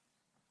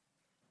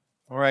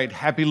All right,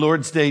 happy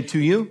Lord's Day to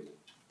you.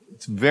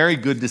 It's very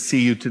good to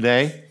see you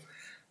today.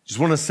 Just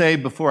want to say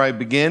before I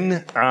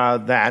begin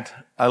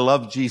that I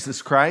love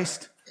Jesus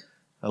Christ,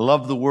 I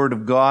love the Word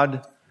of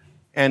God,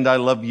 and I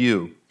love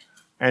you.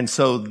 And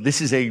so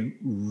this is a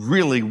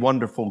really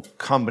wonderful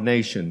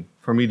combination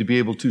for me to be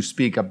able to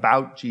speak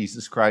about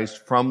Jesus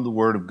Christ from the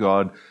Word of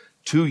God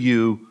to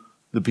you,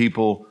 the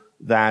people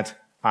that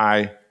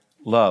I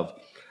love.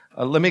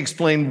 Let me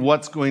explain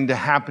what's going to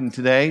happen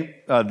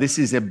today. This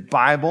is a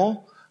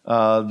Bible.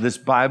 This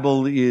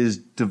Bible is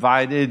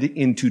divided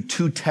into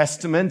two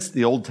testaments,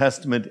 the Old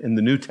Testament and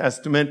the New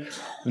Testament.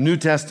 The New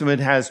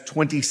Testament has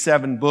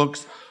 27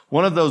 books.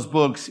 One of those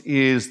books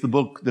is the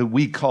book that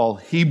we call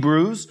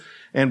Hebrews.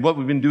 And what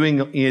we've been doing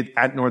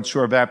at North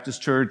Shore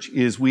Baptist Church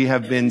is we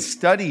have been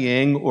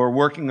studying or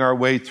working our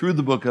way through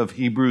the book of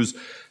Hebrews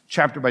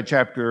chapter by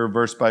chapter,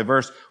 verse by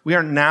verse. We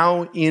are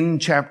now in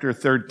chapter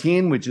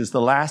 13, which is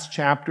the last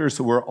chapter,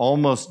 so we're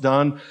almost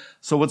done.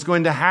 So what's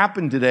going to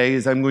happen today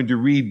is I'm going to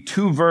read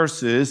two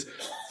verses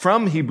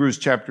from Hebrews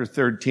chapter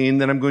 13,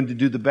 then I'm going to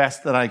do the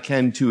best that I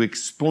can to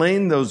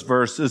explain those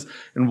verses.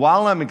 And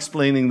while I'm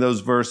explaining those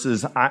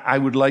verses, I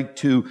would like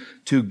to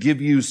give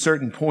you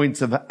certain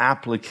points of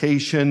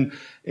application,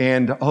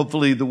 and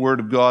hopefully the Word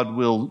of God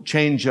will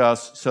change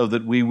us so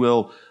that we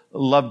will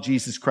love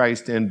Jesus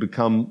Christ and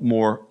become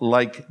more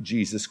like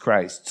Jesus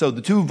Christ. So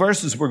the two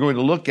verses we're going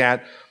to look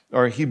at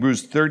are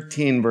Hebrews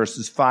 13,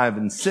 verses 5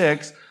 and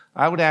 6.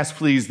 I would ask,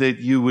 please, that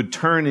you would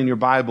turn in your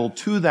Bible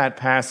to that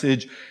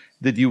passage,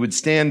 that you would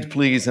stand,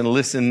 please, and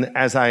listen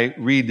as I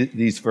read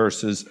these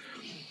verses.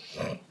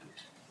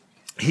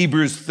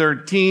 Hebrews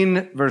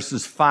 13,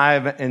 verses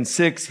 5 and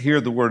 6, hear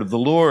the word of the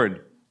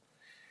Lord.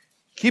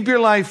 Keep your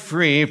life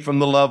free from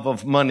the love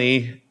of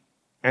money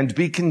and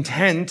be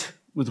content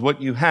with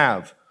what you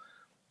have.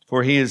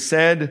 For he has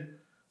said,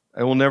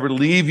 I will never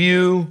leave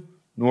you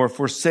nor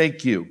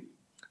forsake you.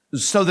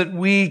 So that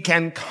we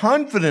can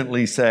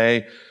confidently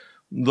say,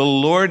 the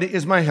Lord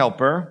is my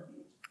helper.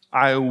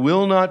 I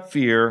will not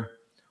fear.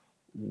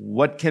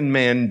 What can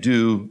man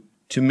do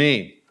to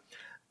me?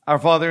 Our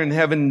Father in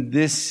heaven,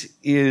 this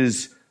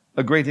is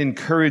a great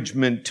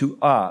encouragement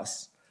to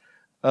us.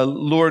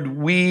 Lord,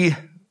 we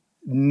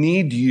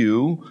need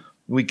you.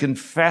 We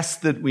confess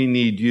that we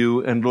need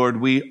you. And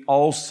Lord, we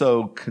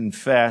also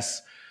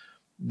confess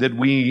that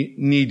we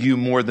need you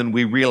more than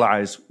we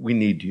realize we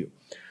need you.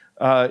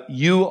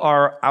 You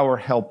are our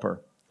helper.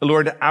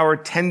 Lord, our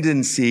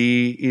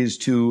tendency is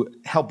to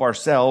help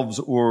ourselves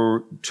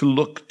or to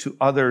look to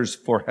others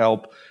for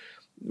help.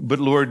 But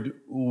Lord,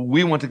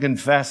 we want to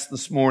confess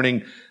this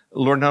morning,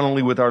 Lord, not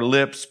only with our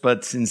lips,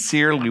 but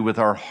sincerely with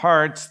our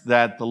hearts,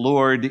 that the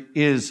Lord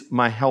is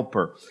my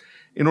helper.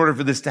 In order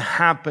for this to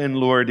happen,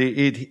 Lord,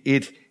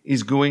 it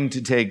is going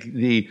to take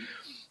the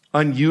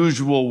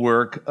unusual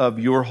work of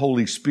your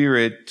Holy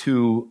Spirit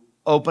to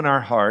open our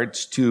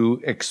hearts,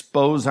 to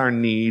expose our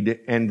need,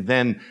 and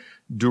then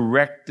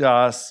direct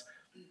us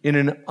in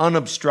an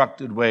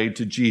unobstructed way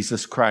to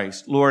Jesus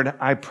Christ. Lord,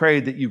 I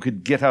pray that you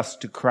could get us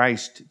to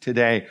Christ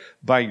today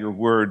by your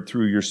word,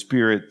 through your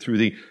Spirit, through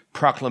the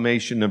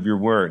proclamation of your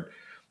word.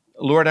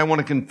 Lord, I want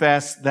to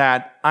confess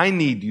that I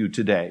need you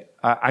today.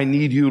 I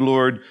need you,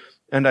 Lord,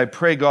 and I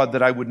pray, God,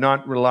 that I would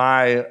not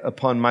rely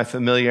upon my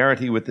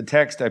familiarity with the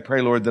text. I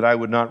pray, Lord, that I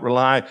would not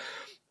rely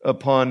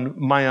upon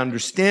my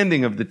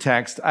understanding of the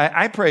text.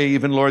 I pray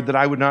even, Lord, that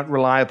I would not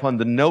rely upon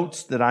the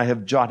notes that I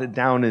have jotted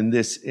down in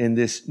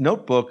this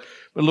notebook.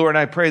 But Lord,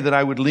 I pray that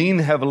I would lean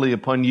heavily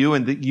upon you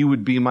and that you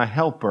would be my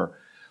helper.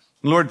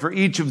 Lord, for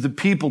each of the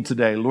people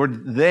today,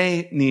 Lord,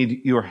 they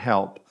need your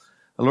help.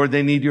 Lord,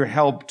 they need your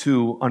help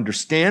to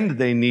understand.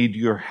 They need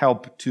your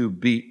help to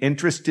be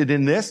interested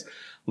in this.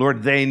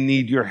 Lord, they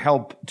need your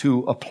help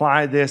to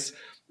apply this.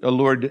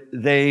 Lord,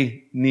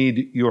 they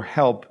need your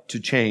help to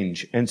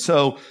change. And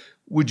so,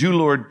 would you,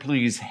 Lord,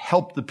 please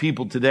help the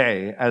people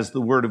today, as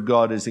the word of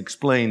God is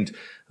explained,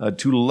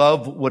 to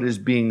love what is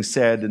being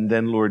said, and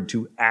then, Lord,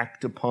 to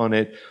act upon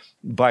it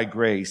by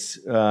grace.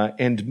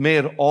 And may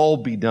it all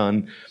be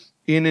done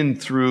in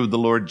and through the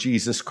Lord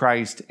Jesus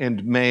Christ,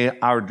 and may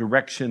our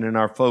direction and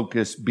our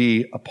focus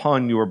be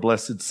upon your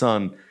blessed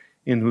Son,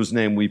 in whose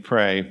name we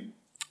pray.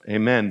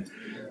 Amen.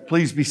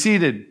 Please be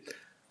seated.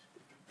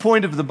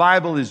 Point of the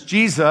Bible is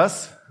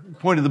Jesus. The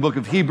point of the book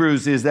of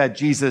Hebrews is that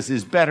Jesus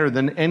is better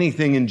than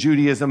anything in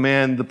Judaism,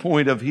 and the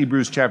point of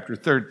Hebrews chapter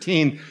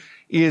 13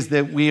 is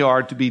that we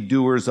are to be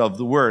doers of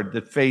the word,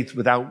 that faith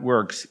without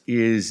works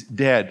is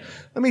dead.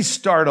 Let me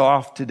start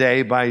off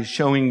today by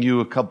showing you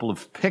a couple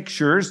of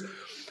pictures.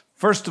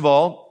 First of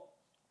all,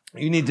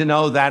 you need to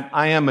know that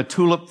I am a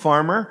tulip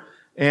farmer,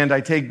 and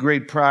I take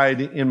great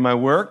pride in my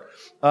work.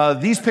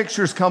 These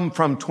pictures come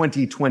from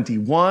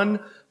 2021.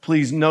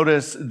 Please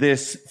notice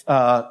this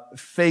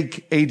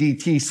fake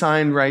ADT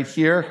sign right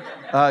here.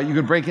 You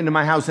can break into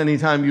my house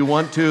anytime you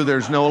want to.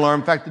 There's no alarm.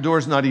 In fact, the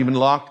door's not even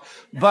locked.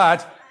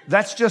 But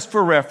that's just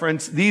for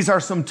reference. These are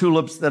some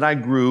tulips that I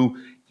grew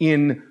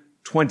in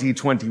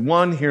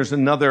 2021. Here's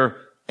another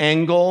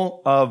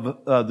angle of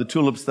the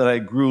tulips that I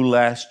grew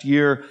last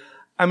year.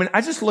 I mean,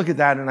 I just look at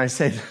that and I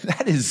say,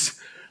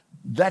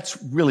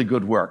 that's really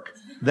good work.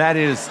 That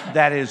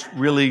is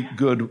really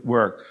good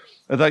work.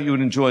 I thought you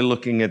would enjoy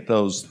looking at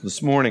those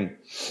this morning.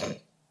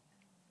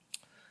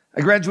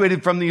 I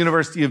graduated from the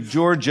University of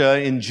Georgia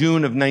in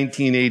June of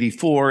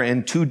 1984,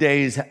 and 2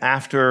 days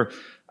after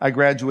I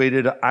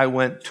graduated, I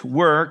went to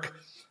work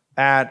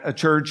at a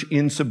church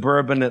in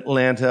suburban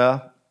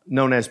Atlanta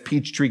known as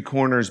Peachtree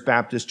Corners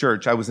Baptist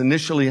Church. I was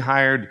initially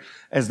hired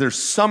as their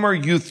summer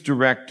youth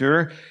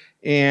director,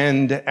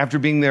 and after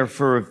being there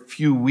for a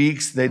few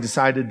weeks, they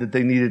decided that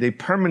they needed a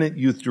permanent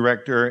youth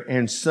director,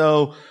 and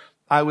so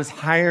I was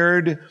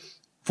hired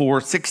for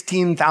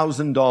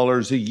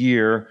 $16,000 a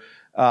year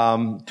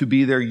to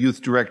be their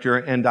youth director,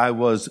 and I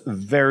was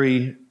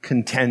very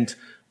content.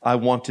 I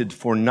wanted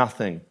for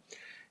nothing.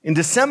 In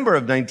December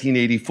of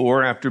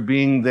 1984, after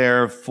being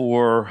there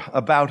for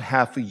about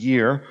half a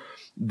year,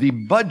 the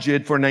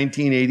budget for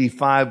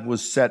 1985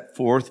 was set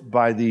forth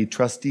by the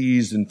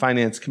trustees and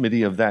finance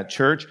committee of that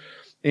church,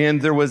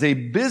 and there was a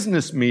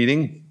business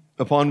meeting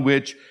upon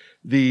which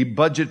the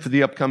budget for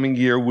the upcoming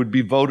year would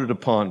be voted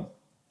upon.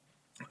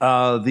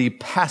 The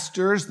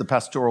pastors, the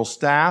pastoral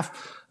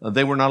staff,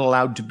 they were not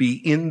allowed to be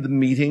in the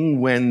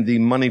meeting when the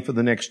money for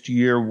the next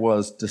year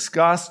was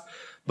discussed.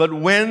 But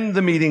when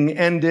the meeting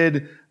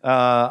ended,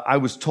 I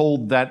was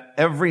told that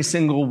every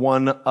single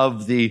one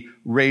of the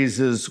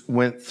raises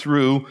went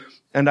through,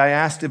 and I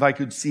asked if I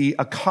could see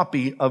a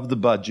copy of the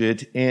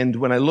budget. And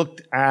when I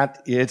looked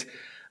at it,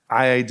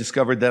 I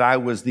discovered that I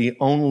was the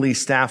only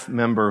staff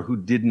member who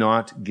did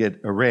not get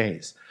a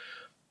raise.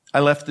 I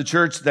left the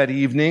church that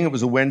evening. It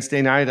was a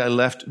Wednesday night. I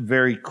left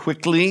very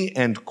quickly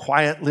and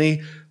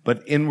quietly,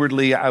 but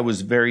inwardly I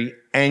was very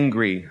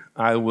angry.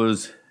 I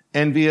was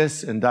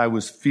envious and I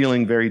was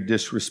feeling very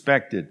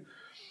disrespected.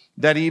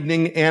 That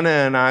evening, Anna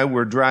and I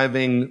were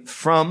driving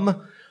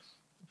from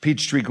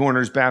Peachtree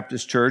Corners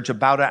Baptist Church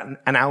about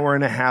an hour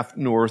and a half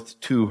north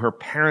to her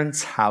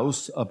parents'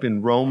 house up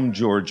in Rome,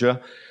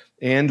 Georgia.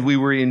 And we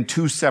were in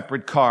two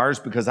separate cars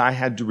because I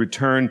had to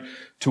return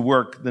to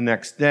work the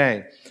next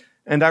day.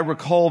 And I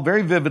recall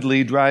very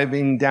vividly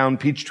driving down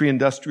Peachtree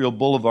Industrial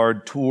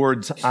Boulevard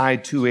towards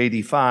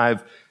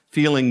I-285,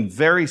 feeling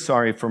very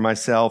sorry for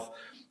myself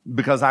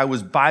because I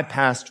was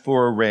bypassed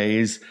for a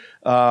raise.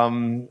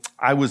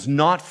 I was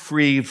not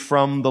free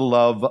from the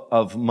love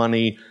of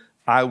money.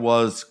 I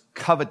was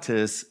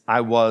covetous.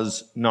 I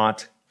was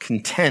not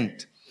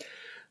content.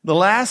 The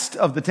last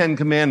of the 10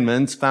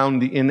 commandments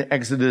found in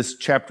Exodus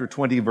chapter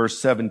 20, verse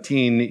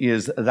 17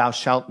 is, "Thou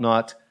shalt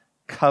not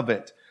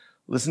covet."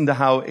 Listen to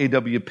how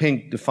A.W.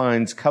 Pink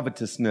defines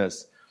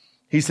covetousness.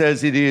 He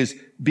says it is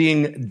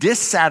being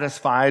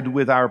dissatisfied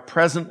with our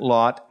present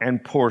lot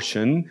and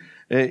portion.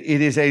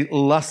 It is a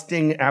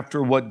lusting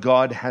after what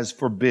God has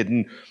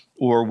forbidden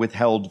or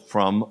withheld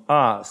from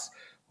us.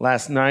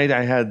 Last night,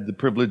 I had the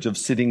privilege of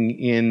sitting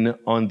in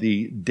on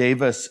the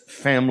Davis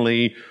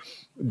family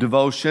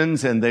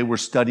devotions, and they were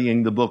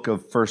studying the book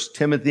of 1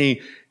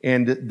 Timothy,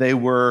 and they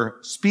were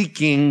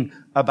speaking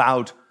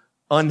about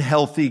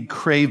unhealthy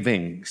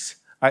cravings.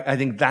 I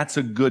think that's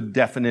a good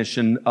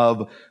definition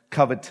of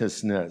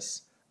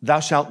covetousness. Thou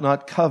shalt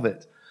not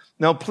covet.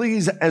 Now,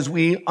 please, as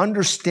we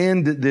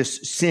understand this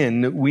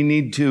sin, we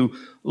need to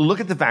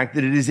look at the fact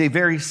that it is a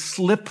very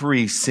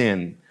slippery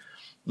sin.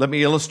 Let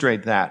me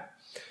illustrate that.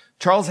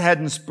 Charles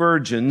Haddon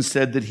Spurgeon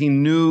said that he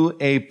knew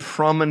a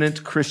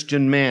prominent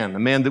Christian man, a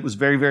man that was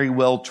very, very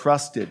well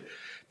trusted.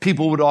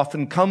 People would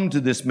often come to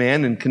this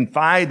man and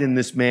confide in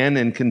this man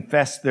and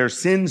confess their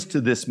sins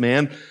to this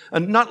man.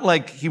 Not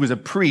like he was a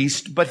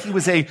priest, but he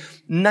was a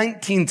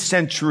 19th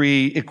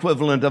century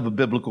equivalent of a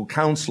biblical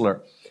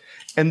counselor.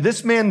 And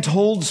this man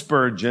told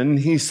Spurgeon,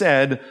 he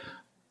said,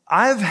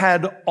 "I've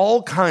had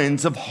all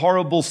kinds of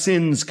horrible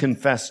sins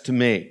confessed to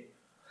me.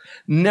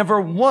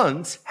 Never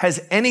once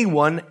has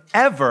anyone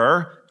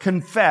ever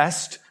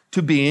confessed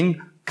to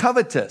being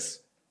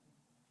covetous."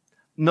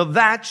 Now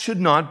that should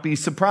not be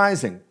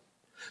surprising.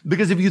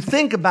 Because if you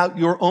think about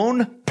your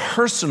own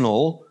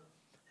personal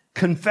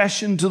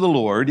confession to the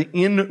Lord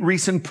in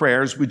recent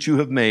prayers which you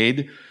have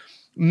made,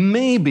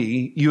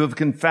 maybe you have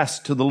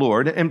confessed to the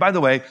Lord. And by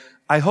the way,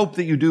 I hope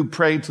that you do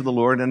pray to the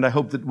Lord, and I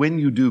hope that when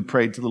you do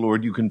pray to the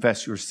Lord, you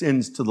confess your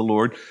sins to the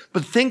Lord.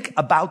 But think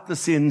about the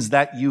sins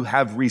that you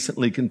have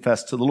recently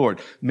confessed to the Lord.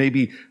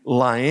 Maybe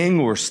lying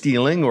or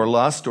stealing or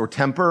lust or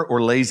temper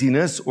or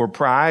laziness or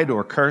pride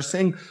or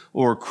cursing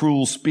or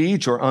cruel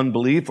speech or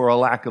unbelief or a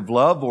lack of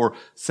love or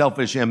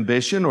selfish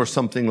ambition or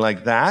something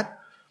like that.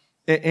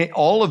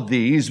 All of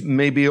these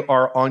maybe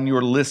are on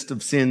your list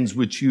of sins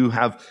which you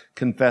have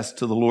confessed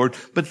to the Lord.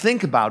 But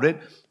think about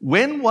it.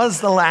 When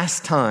was the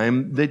last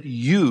time that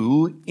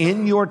you,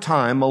 in your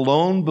time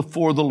alone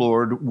before the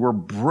Lord, were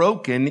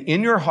broken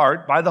in your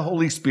heart by the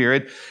Holy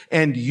Spirit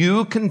and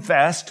you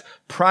confessed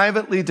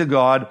privately to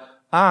God,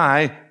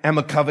 "I am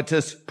a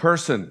covetous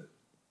person"?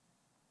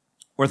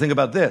 Or think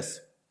about this.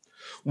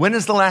 When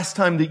is the last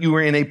time that you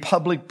were in a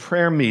public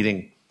prayer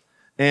meeting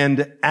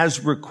and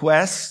as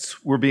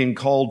requests were being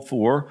called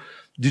for,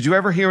 did you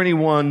ever hear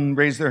anyone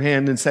raise their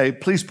hand and say,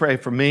 "Please pray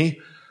for me.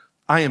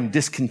 I am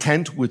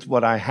discontent with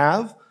what I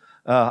have.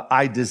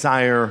 I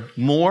desire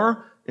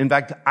more. In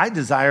fact, I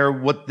desire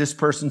what this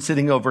person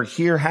sitting over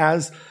here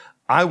has.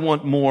 I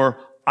want more.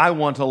 I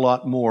want a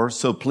lot more.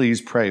 So please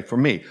pray for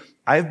me.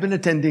 I've been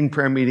attending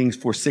prayer meetings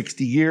for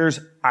 60 years.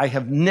 I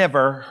have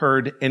never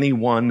heard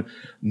anyone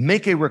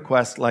make a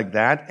request like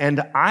that. And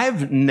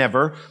I've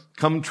never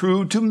come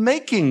true to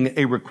making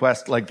a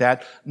request like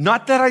that.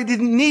 Not that I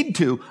didn't need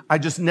to. I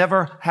just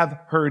never have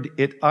heard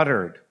it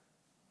uttered.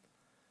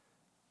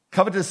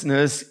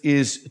 Covetousness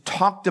is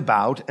talked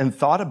about and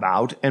thought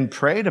about and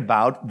prayed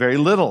about very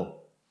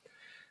little.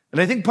 And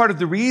I think part of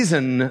the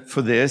reason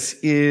for this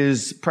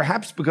is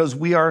perhaps because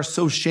we are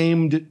so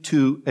shamed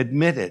to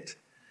admit it.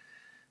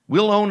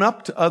 We'll own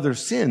up to other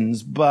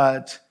sins,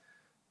 but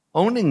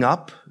owning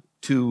up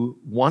to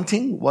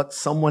wanting what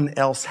someone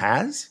else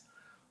has,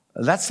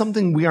 that's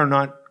something we are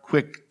not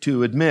quick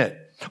to admit.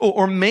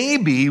 Or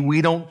maybe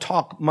we don't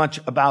talk much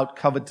about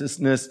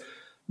covetousness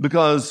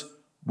because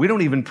we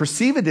don't even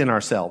perceive it in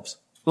ourselves.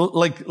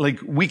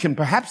 Like we can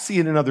perhaps see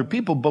it in other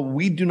people, but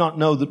we do not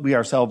know that we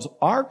ourselves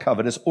are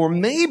covetous. Or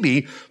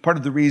maybe part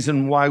of the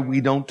reason why we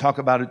don't talk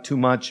about it too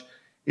much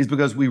is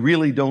because we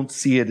really don't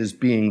see it as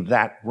being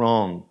that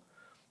wrong.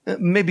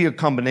 Maybe a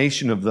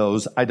combination of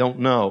those, I don't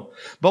know.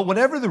 But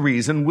whatever the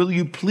reason, will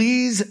you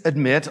please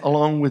admit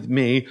along with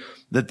me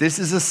that this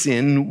is a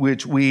sin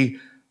which we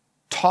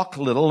talk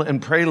little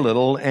and pray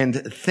little and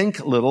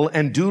think little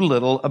and do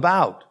little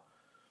about?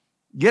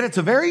 Yet it's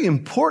a very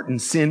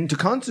important sin to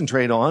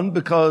concentrate on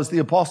because the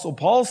Apostle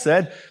Paul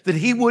said that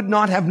he would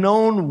not have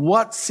known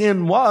what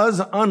sin was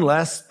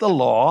unless the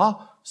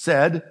law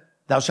said,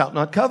 "Thou shalt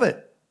not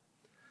covet."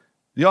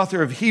 The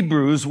author of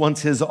Hebrews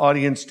wants his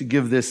audience to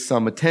give this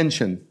some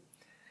attention.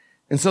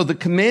 And so the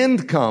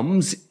command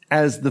comes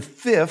as the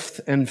fifth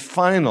and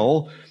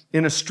final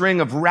in a string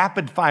of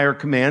rapid-fire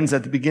commands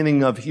at the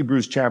beginning of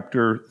Hebrews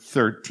chapter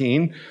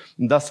 13.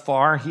 And thus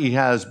far, he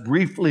has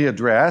briefly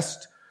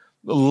addressed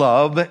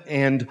love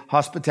and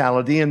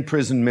hospitality and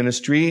prison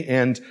ministry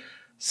and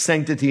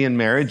sanctity in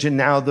marriage. And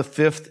now the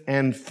fifth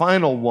and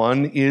final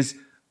one is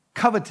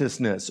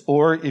covetousness,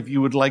 or if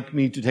you would like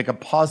me to take a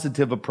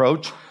positive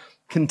approach,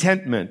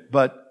 contentment.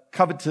 But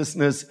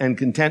covetousness and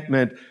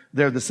contentment,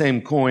 they're the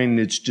same coin.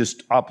 It's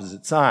just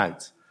opposite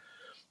sides.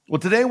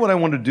 Well, today what I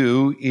want to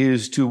do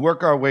is to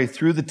work our way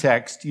through the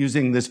text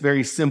using this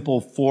very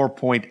simple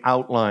 4-point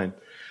outline.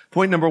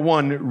 Point number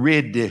 1,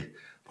 rid.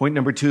 Point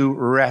number 2,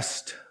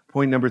 rest.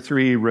 Point number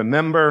 3,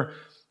 remember.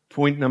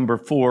 Point number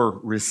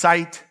 4,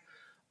 recite.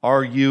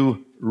 Are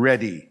you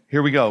ready?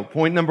 Here we go.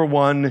 Point number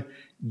 1,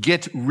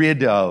 get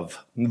rid of.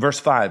 Verse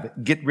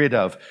 5, get rid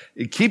of.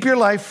 Keep your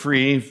life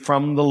free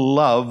from the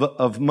love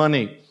of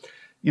money.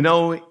 You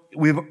know,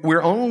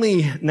 we're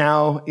only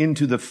now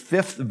into the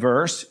 5th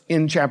verse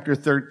in chapter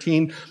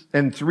 13,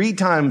 and 3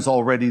 times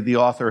already the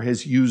author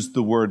has used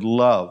the word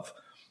love.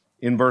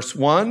 In verse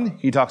 1,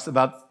 he talks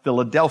about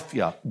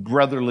Philadelphia,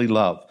 brotherly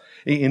love.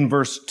 In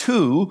verse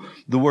 2,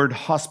 the word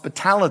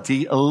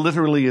hospitality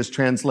literally is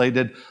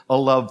translated a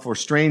love for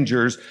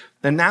strangers.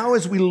 And now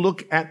as we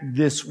look at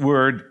this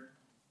word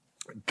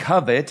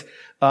covet,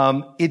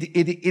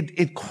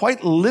 it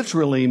quite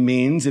literally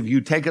means, if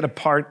you take it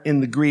apart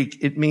in the Greek,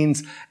 it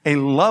means a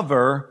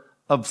lover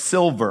of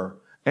silver.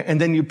 And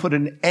then you put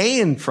an A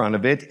in front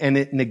of it and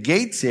it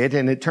negates it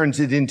and it turns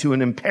it into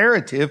an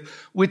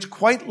imperative, which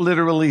quite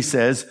literally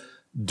says,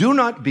 do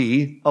not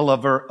be a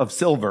lover of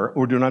silver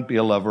or do not be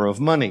a lover of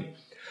money.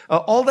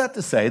 All that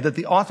to say that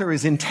the author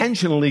is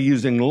intentionally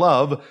using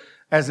love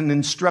as an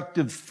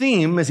instructive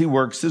theme as he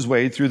works his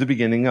way through the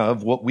beginning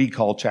of what we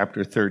call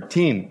chapter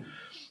 13.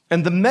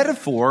 And the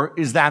metaphor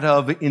is that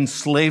of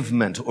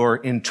enslavement or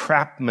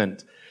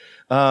entrapment.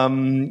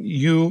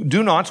 You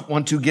do not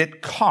want to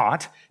get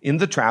caught in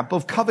the trap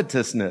of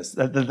covetousness.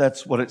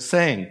 That's what it's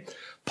saying.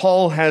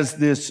 Paul has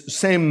this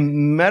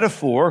same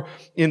metaphor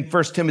in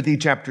 1 Timothy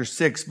chapter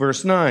 6,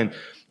 verse 9,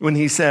 when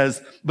he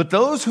says, but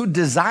those who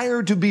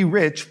desire to be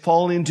rich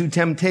fall into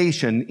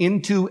temptation,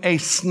 into a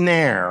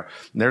snare.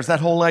 And there's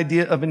that whole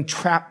idea of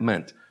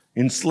entrapment,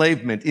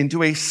 enslavement,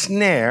 into a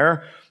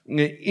snare,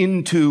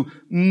 into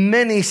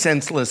many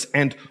senseless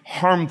and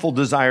harmful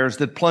desires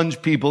that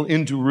plunge people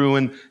into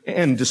ruin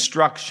and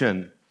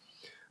destruction.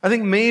 I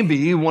think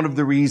maybe one of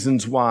the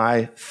reasons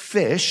why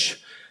fish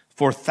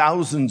for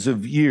thousands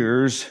of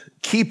years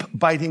keep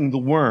biting the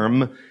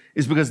worm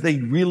is because they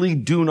really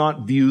do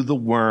not view the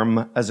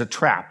worm as a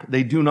trap.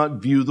 They do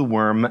not view the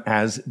worm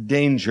as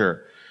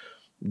danger.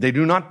 They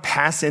do not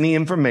pass any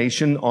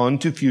information on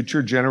to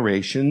future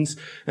generations.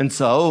 And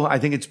so I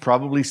think it's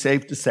probably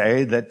safe to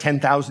say that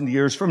 10,000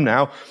 years from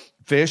now,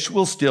 fish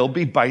will still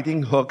be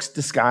biting hooks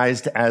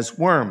disguised as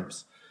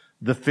worms.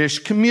 The fish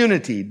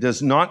community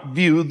does not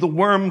view the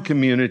worm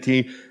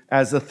community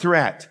as a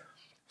threat.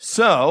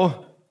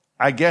 So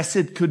I guess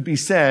it could be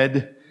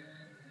said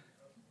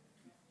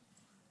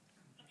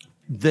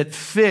that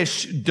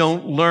fish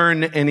don't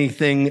learn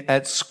anything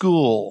at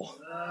school.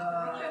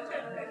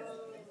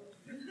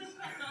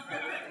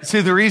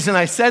 See, the reason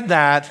I said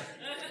that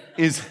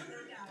is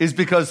is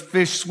because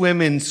fish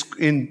swim in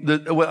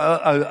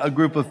a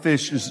group of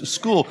fish's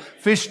school.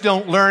 Fish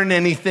don't learn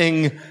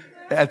anything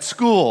at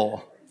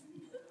school.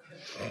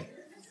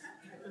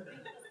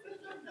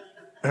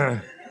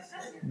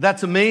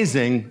 That's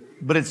amazing,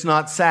 but it's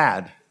not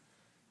sad.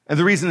 And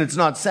the reason it's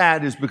not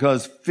sad is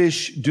because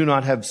fish do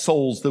not have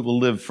souls that will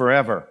live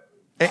forever.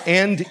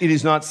 And it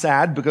is not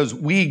sad because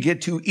we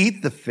get to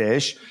eat the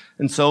fish,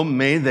 and so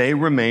may they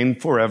remain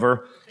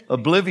forever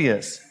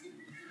oblivious.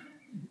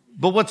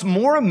 But what's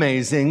more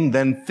amazing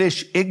than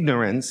fish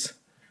ignorance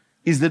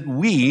is that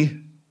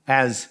we,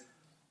 as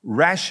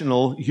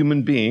rational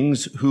human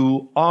beings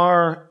who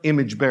are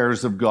image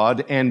bearers of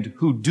God and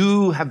who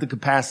do have the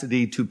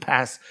capacity to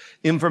pass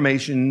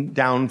information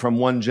down from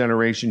one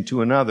generation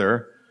to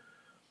another,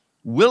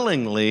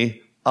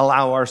 willingly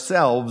allow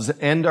ourselves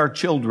and our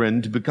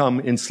children to become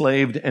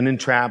enslaved and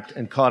entrapped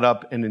and caught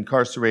up and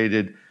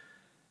incarcerated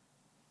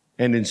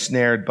and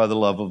ensnared by the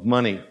love of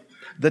money.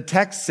 The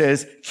text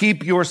says,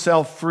 keep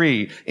yourself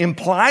free.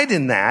 Implied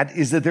in that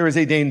is that there is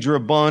a danger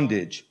of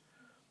bondage.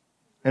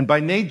 And by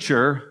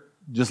nature,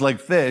 just like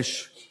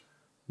fish,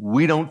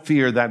 we don't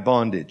fear that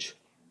bondage.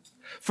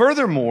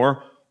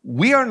 Furthermore,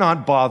 we are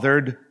not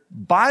bothered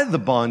by the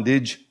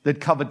bondage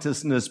that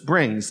covetousness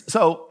brings.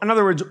 So, in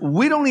other words,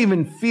 we don't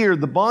even fear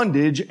the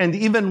bondage, and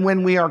even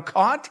when we are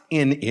caught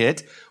in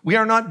it, we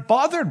are not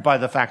bothered by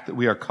the fact that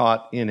we are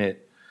caught in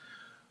it.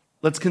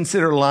 Let's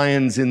consider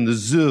lions in the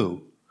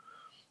zoo.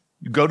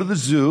 You go to the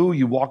zoo,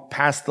 you walk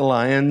past the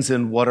lions,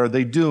 and what are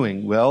they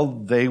doing? Well,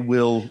 they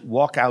will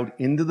walk out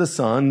into the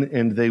sun,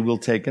 and they will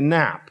take a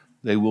nap.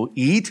 They will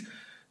eat,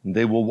 and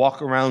they will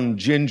walk around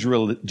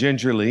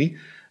gingerly.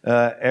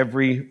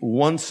 Every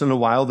once in a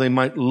while, they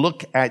might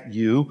look at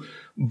you,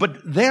 but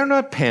they're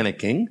not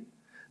panicking.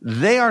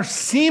 They are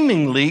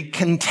seemingly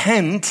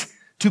content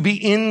to be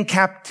in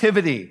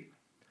captivity.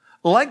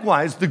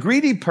 Likewise, the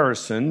greedy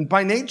person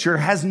by nature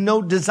has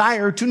no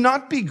desire to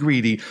not be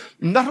greedy.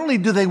 Not only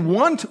do they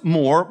want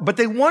more, but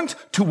they want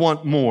to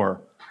want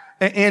more.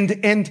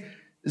 And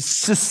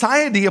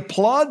society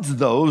applauds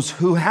those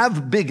who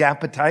have big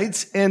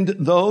appetites and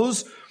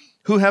those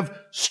who have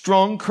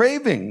strong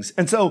cravings.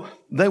 And so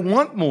they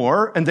want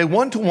more and they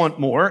want to want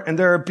more. And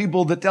there are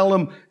people that tell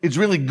them it's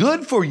really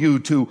good for you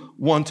to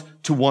want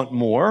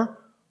more.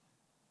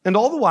 And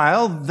all the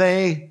while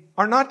they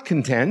are not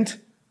content.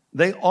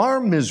 They are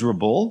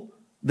miserable.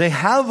 They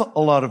have a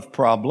lot of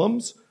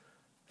problems,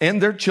 and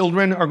their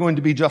children are going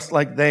to be just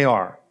like they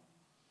are.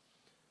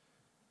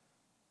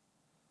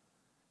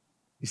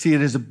 You see,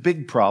 it is a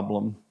big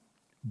problem,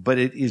 but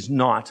it is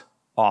not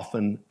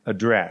often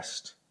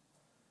addressed.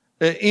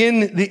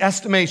 In the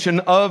estimation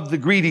of the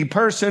greedy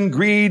person,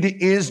 greed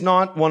is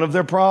not one of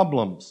their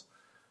problems.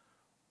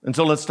 And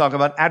so let's talk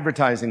about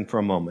advertising for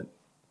a moment.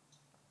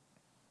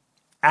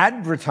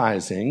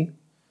 Advertising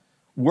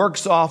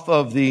works off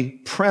of the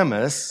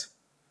premise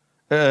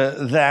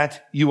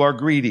that you are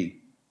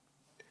greedy.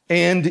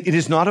 And it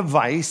is not a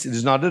vice, it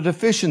is not a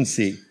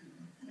deficiency.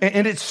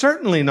 And it's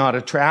certainly not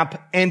a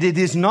trap, and it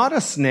is not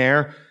a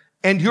snare,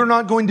 and you're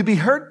not going to be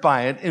hurt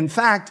by it. In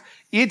fact,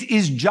 it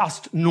is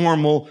just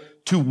normal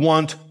to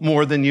want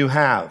more than you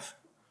have.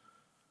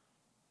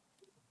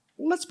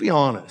 Let's be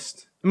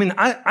honest. I mean,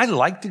 I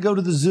like to go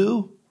to the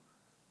zoo,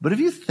 but if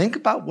you think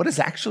about what is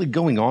actually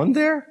going on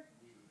there,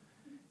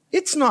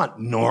 it's not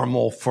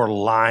normal for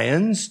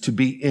lions to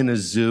be in a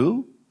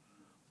zoo,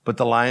 but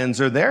the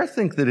lions are there,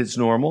 think that it's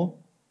normal.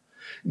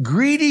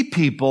 Greedy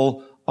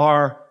people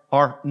are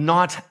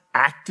not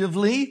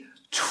actively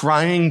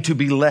trying to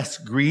be less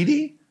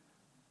greedy.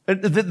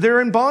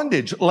 They're in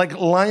bondage, like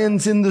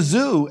lions in the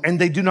zoo, and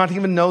they do not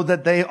even know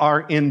that they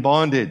are in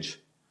bondage.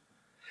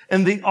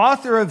 And the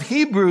author of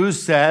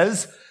Hebrews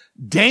says,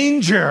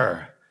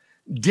 danger,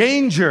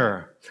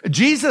 danger.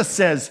 Jesus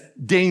says,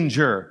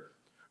 danger.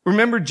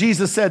 Remember,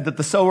 Jesus said that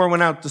the sower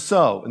went out to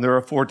sow, and there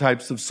are 4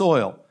 types of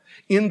soil.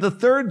 In the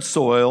third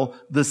soil,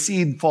 the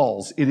seed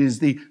falls. It is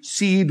the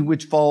seed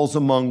which falls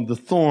among the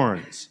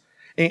thorns.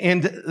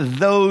 And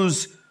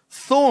those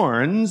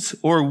thorns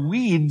or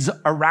weeds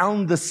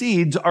around the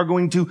seeds are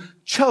going to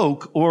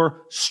choke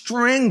or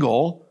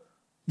strangle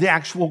the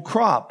actual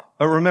crop.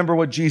 Remember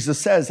what Jesus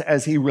says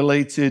as he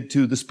relates it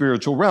to the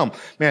spiritual realm.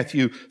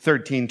 Matthew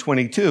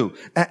 13:22.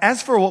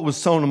 As for what was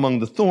sown among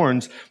the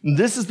thorns,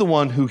 this is the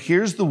one who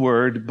hears the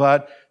word,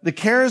 but the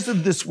cares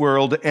of this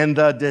world and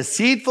the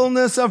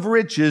deceitfulness of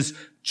riches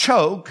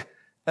choke,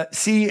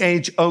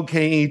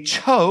 C-H-O-K-E,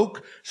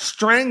 choke,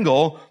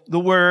 strangle the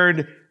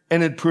word,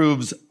 and it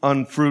proves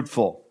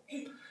unfruitful.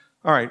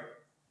 All right.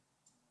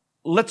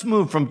 Let's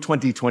move from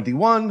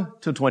 2021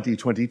 to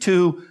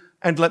 2022.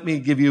 And let me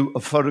give you a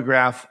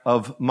photograph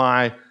of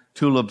my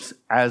tulips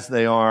as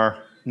they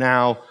are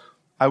now.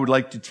 I would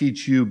like to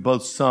teach you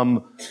both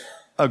some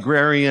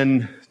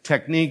agrarian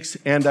techniques,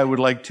 and I would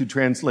like to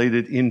translate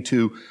it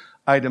into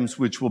items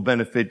which will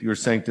benefit your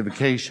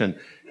sanctification.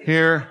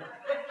 Here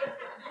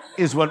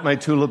is what my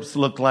tulips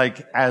look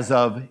like as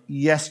of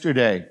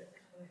yesterday.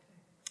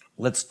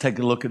 Let's take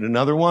a look at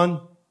another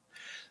one.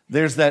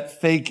 There's that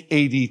fake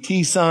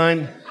ADT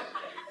sign.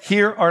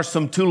 Here are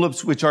some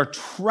tulips which are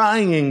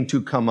trying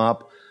to come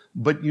up,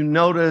 but you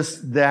notice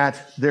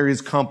that there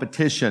is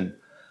competition.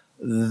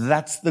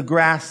 That's the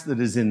grass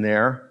that is in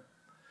there.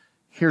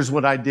 Here's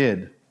what I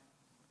did.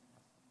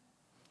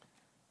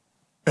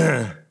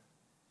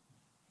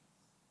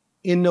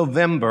 In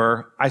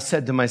November, I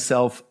said to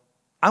myself,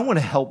 I want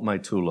to help my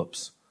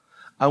tulips.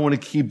 I want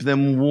to keep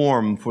them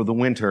warm for the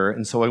winter.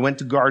 And so I went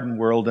to Garden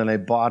World and I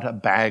bought a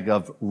bag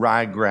of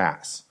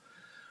ryegrass.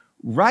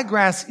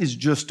 Ryegrass is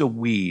just a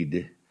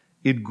weed.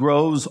 It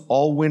grows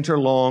all winter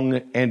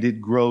long and it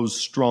grows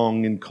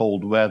strong in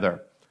cold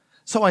weather.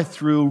 So I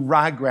threw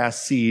ryegrass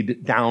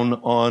seed down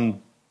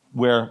on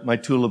where my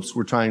tulips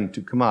were trying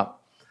to come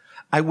up.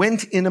 I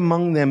went in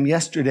among them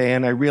yesterday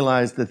and I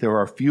realized that there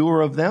are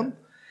fewer of them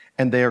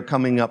and they are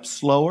coming up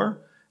slower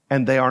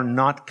and they are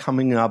not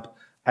coming up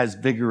as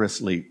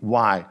vigorously.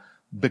 Why?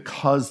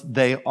 Because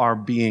they are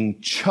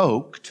being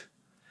choked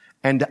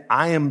and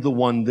I am the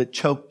one that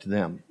choked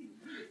them.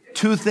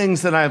 Two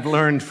things that I've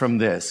learned from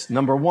this.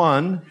 Number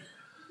one,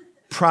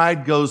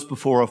 pride goes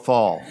before a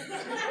fall.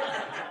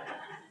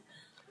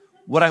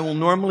 What I will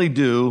normally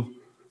do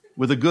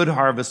with a good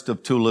harvest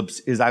of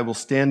tulips is I will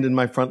stand in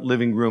my front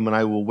living room and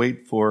I will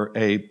wait for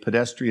a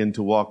pedestrian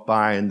to walk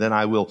by and then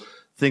I will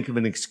think of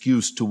an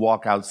excuse to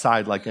walk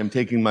outside like I'm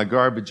taking my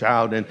garbage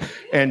out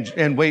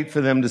and wait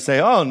for them to say,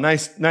 oh,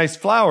 nice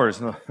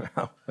flowers.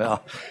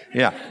 Well,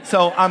 yeah.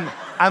 So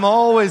I'm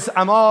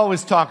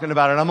always talking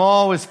about it. I'm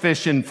always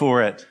fishing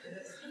for it.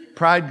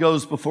 Pride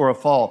goes before a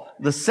fall.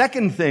 The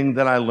second thing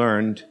that I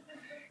learned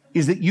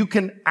is that you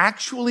can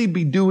actually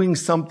be doing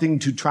something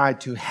to try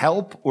to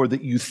help or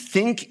that you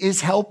think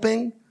is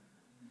helping,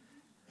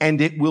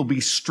 and it will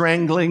be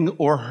strangling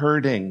or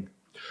hurting.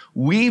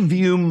 We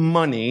view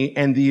money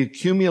and the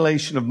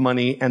accumulation of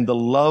money and the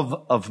love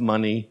of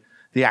money,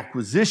 the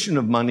acquisition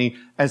of money,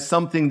 as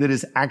something that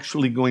is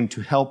actually going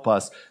to help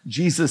us.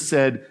 Jesus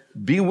said,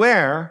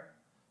 beware,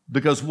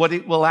 because what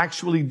it will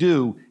actually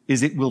do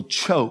is it will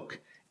choke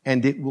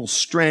and it will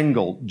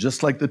strangle.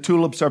 Just like the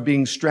tulips are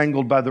being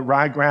strangled by the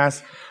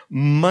ryegrass,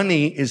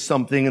 money is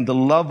something, and the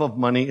love of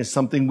money is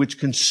something which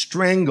can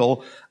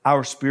strangle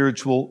our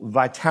spiritual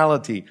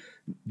vitality.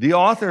 The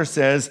author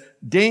says,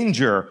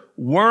 danger,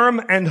 worm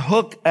and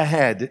hook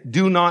ahead.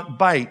 Do not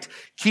bite.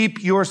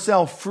 Keep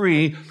yourself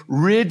free.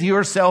 Rid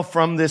yourself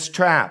from this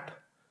trap.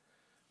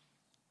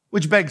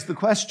 Which begs the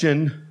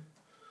question,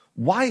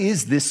 why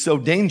is this so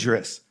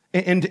dangerous?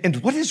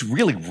 And what is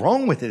really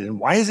wrong with it? And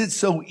why is it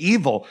so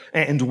evil?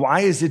 And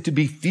why is it to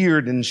be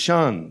feared and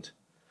shunned?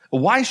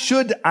 Why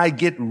should I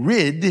get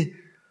rid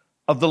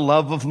of the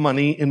love of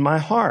money in my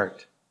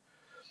heart?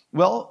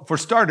 Well, for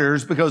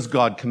starters, because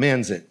God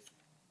commands it.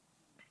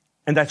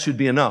 And that should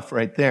be enough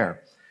right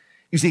there.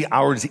 You see,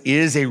 ours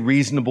is a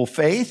reasonable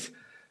faith,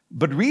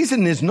 but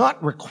reason is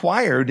not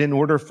required in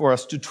order for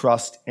us to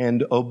trust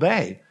and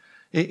obey.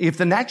 If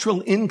the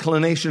natural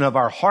inclination of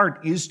our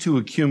heart is to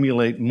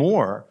accumulate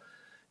more,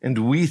 and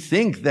we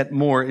think that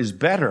more is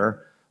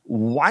better,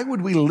 why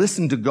would we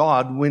listen to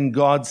God when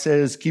God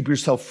says, keep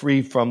yourself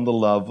free from the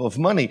love of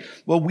money?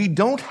 Well, we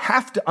don't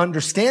have to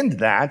understand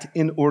that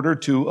in order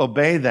to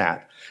obey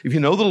that. If you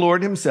know the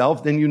Lord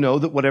himself, then you know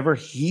that whatever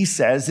he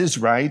says is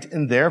right,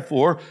 and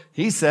therefore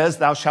he says,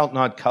 thou shalt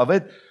not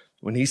covet.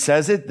 When he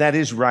says it, that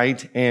is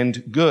right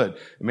and good.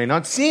 It may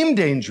not seem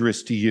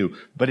dangerous to you,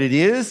 but it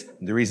is.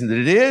 The reason that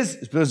it is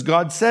because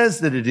God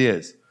says that it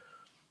is.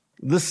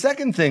 The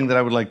second thing that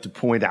I would like to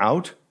point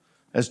out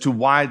as to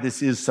why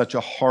this is such a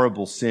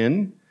horrible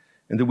sin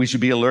and that we should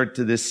be alert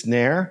to this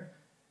snare,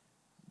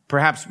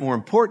 perhaps more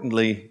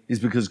importantly, is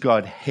because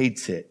God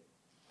hates it.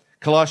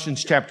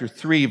 Colossians chapter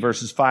 3,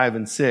 verses 5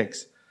 and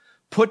 6.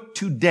 Put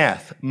to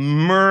death,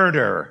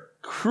 murder,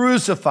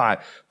 crucify.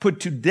 Put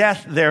to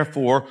death,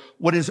 therefore,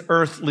 what is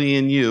earthly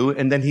in you.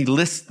 And then he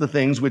lists the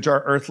things which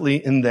are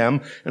earthly in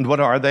them. And what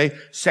are they?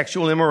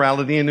 Sexual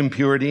immorality and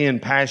impurity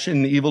and passion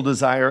and evil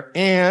desire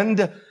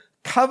and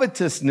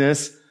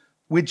covetousness,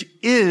 which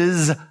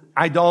is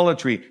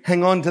idolatry.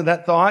 Hang on to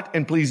that thought,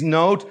 and please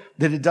note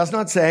that it does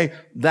not say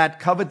that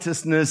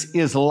covetousness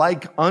is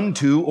like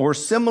unto or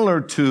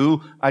similar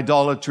to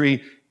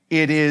idolatry.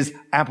 It is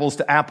apples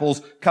to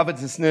apples.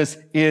 Covetousness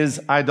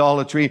is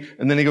idolatry.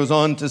 And then he goes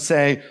on to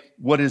say,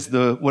 what is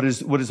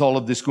all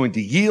of this going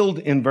to yield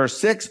in verse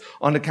 6?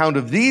 On account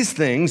of these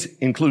things,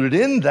 included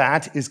in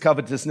that is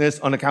covetousness.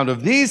 On account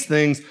of these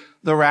things,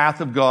 the wrath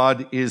of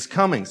God is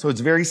coming. So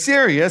it's very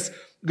serious.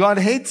 God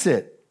hates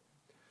it.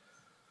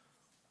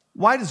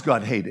 Why does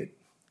God hate it?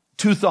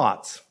 Two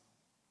thoughts.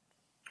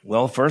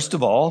 Well, first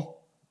of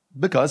all,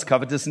 because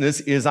covetousness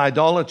is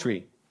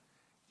idolatry.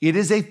 It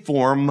is a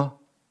form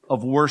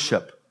of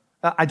worship.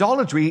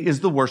 Idolatry is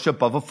the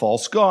worship of a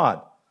false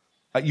god.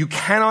 You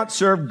cannot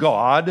serve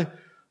God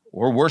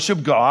or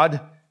worship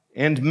God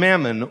and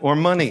mammon or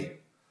money.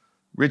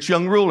 Rich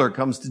young ruler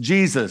comes to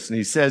Jesus and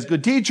he says,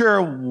 good teacher,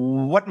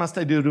 what must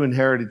I do to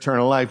inherit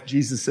eternal life?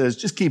 Jesus says,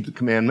 just keep the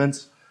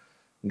commandments.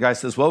 The guy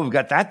says, well, we've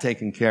got that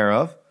taken care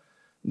of.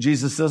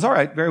 Jesus says, all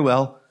right, very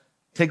well.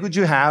 Take what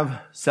you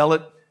have, sell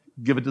it,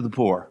 give it to the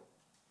poor.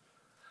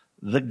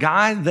 The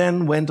guy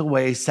then went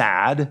away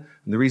sad.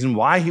 And the reason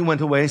why he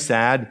went away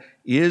sad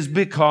is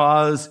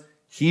because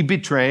he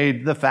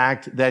betrayed the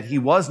fact that he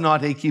was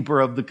not a keeper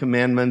of the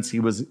commandments.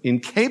 He was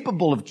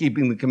incapable of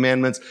keeping the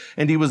commandments,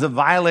 and he was a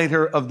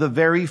violator of the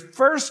very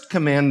first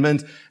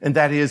commandment, and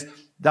that is,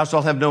 thou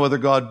shalt have no other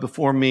God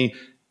before me,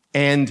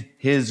 and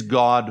his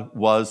God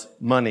was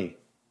money.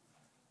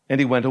 And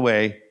he went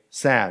away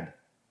sad.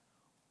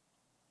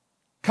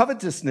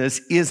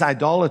 Covetousness is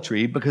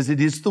idolatry because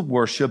it is the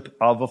worship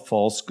of a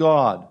false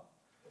god.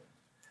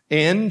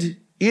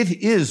 And it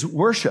is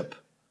worship.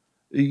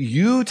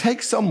 You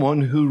take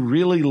someone who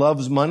really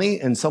loves money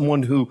and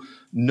someone who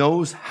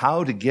knows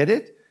how to get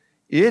it,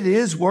 it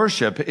is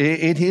worship.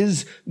 It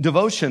is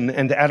devotion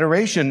and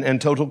adoration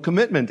and total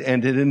commitment.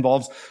 And it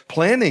involves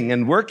planning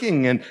and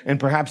working and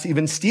perhaps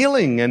even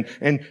stealing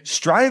and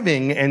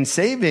striving and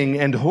saving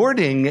and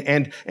hoarding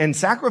and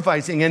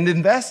sacrificing and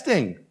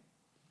investing.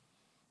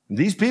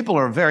 These people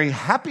are very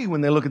happy when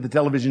they look at the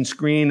television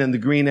screen and the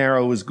green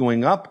arrow is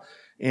going up,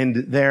 and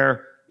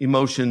their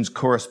emotions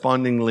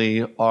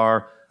correspondingly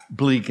are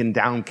bleak and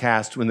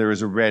downcast when there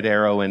is a red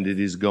arrow and it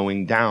is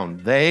going down.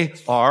 They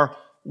are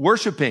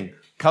worshiping.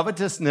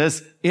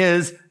 Covetousness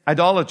is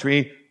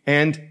idolatry,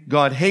 and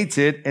God hates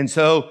it. And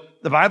so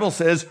the Bible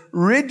says,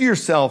 rid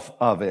yourself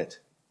of it.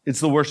 It's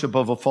the worship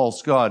of a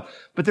false god.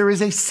 But there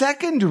is a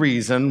second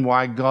reason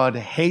why God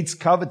hates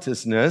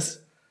covetousness.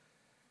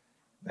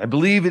 I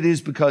believe it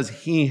is because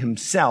he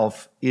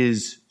himself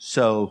is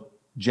so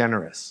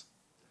generous.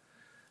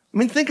 I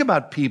mean, think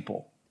about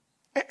people.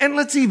 And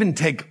let's even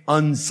take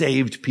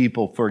unsaved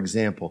people, for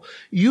example.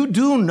 You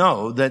do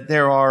know that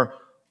there are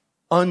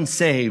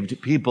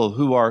unsaved people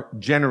who are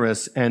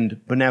generous and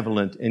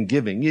benevolent and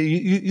giving.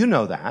 You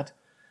know that.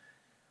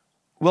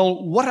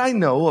 Well, what I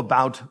know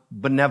about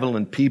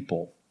benevolent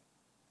people,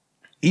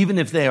 even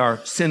if they are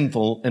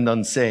sinful and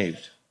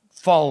unsaved,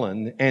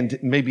 fallen and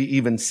maybe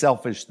even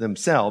selfish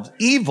themselves,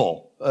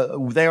 evil,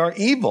 they are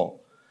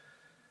evil.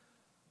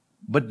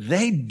 But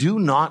they do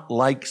not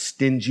like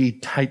stingy,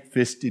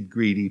 tight-fisted,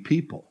 greedy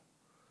people.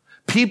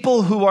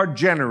 People who are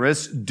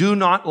generous do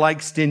not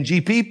like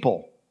stingy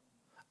people.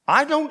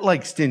 I don't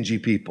like stingy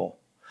people.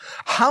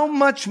 How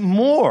much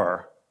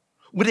more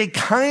would a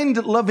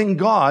kind, loving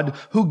God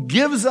who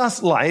gives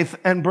us life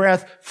and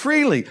breath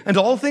freely and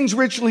all things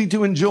richly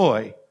to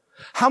enjoy,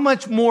 how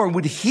much more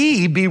would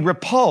he be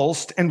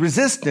repulsed and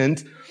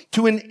resistant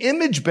to an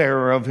image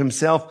bearer of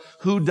himself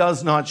who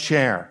does not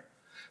share?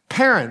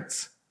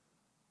 Parents,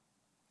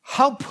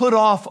 how put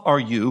off are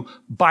you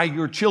by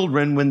your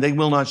children when they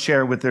will not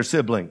share with their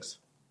siblings?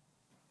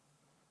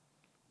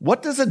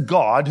 What does a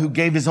God who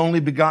gave his only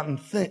begotten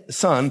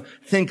son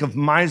think of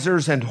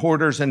misers and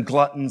hoarders and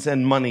gluttons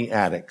and money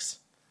addicts?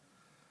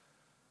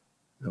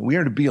 We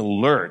are to be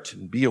alert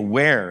and be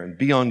aware and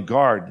be on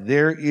guard.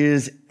 There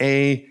is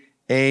a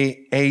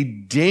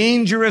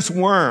dangerous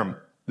worm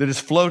that is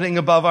floating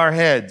above our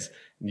heads.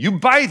 You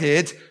bite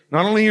it,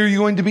 not only are you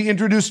going to be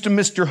introduced to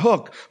Mr.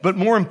 Hook, but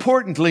more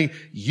importantly,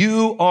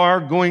 you are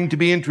going to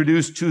be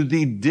introduced to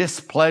the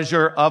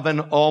displeasure of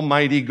an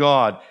almighty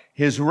God.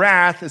 His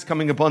wrath is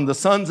coming upon the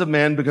sons of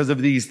men because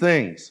of these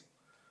things.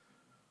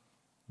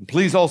 And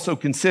please also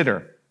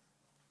consider,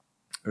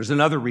 there's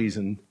another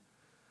reason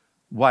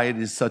why it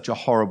is such a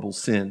horrible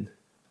sin.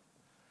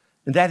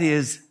 And that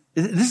is,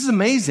 this is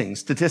amazing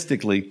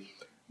statistically,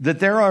 that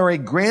there are a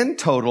grand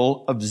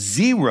total of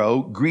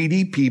 0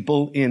 greedy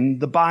people in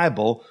the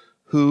Bible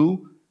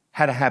who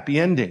had a happy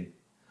ending.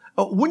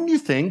 Wouldn't you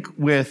think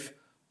with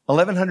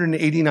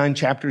 1,189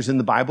 chapters in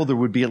the Bible, there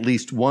would be at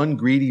least one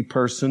greedy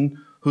person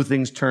who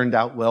things turned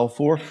out well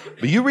for?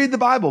 But you read the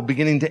Bible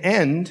beginning to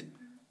end,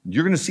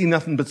 you're going to see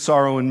nothing but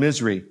sorrow and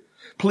misery.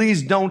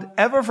 Please don't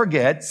ever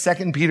forget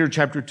 2 Peter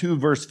chapter 2,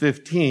 verse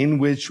 15,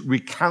 which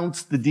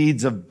recounts the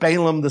deeds of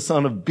Balaam, the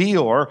son of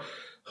Beor,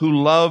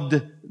 who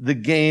loved the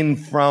gain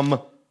from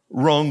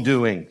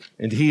wrongdoing.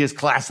 And he is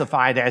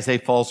classified as a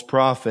false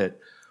prophet.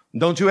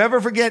 Don't you ever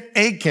forget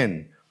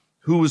Achan,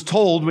 who was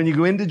told, when you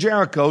go into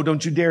Jericho,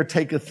 don't you dare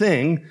take a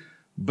thing.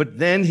 But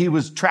then he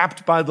was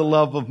trapped by the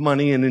love of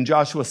money. And in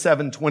Joshua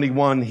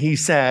 7:21, he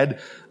said,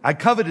 I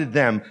coveted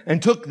them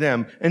and took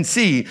them, and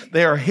see,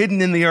 they are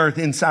hidden in the earth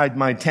inside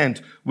my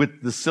tent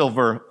with the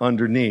silver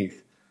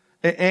underneath.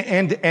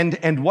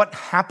 And what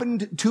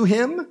happened to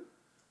him?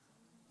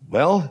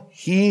 Well,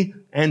 he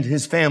and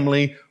his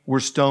family were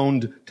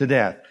stoned to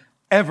death.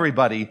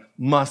 Everybody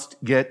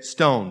must get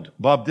stoned.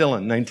 Bob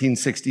Dylan,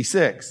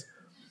 1966.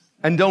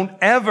 And don't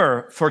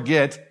ever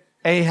forget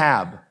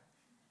Ahab,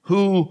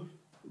 who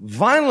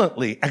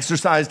violently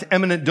exercised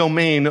eminent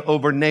domain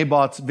over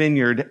Naboth's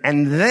vineyard,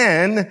 and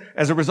then,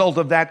 as a result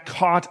of that,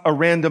 caught a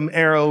random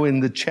arrow in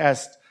the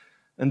chest,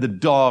 and the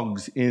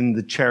dogs in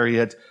the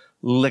chariot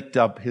licked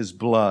up his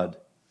blood.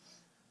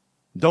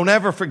 Don't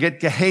ever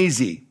forget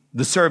Gehazi,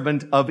 the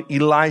servant of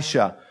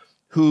Elisha,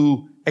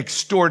 who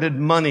extorted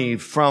money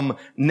from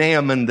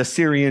Naaman, the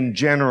Syrian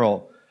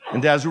general.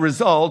 And as a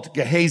result,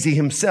 Gehazi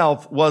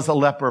himself was a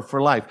leper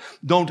for life.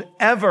 Don't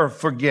ever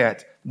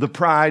forget the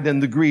pride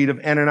and the greed of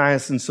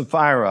Ananias and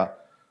Sapphira,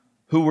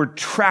 who were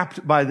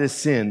trapped by this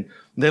sin.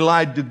 They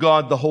lied to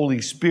God, the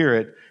Holy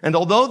Spirit. And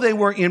although they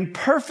were in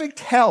perfect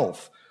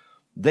health,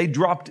 they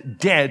dropped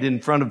dead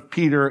in front of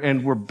Peter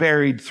and were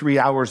buried 3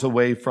 hours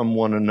away from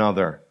one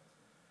another.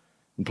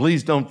 And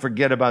please don't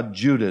forget about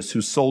Judas,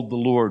 who sold the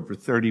Lord for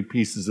 30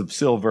 pieces of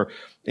silver,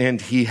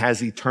 and he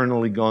has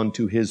eternally gone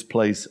to his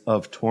place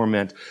of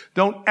torment.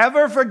 Don't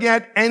ever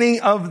forget any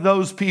of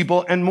those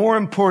people, and more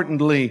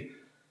importantly,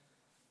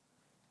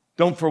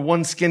 don't for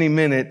one skinny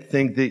minute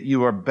think that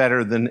you are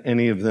better than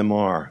any of them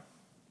are.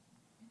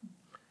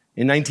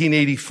 In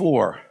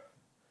 1984,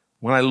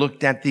 when I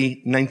looked at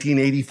the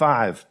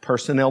 1985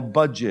 personnel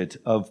budget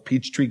of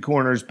Peachtree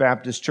Corners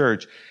Baptist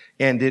Church,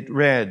 and it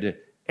read,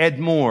 Ed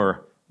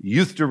Moore,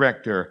 youth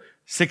director,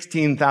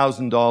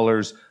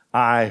 $16,000.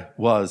 I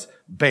was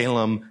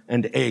Balaam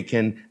and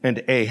Achan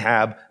and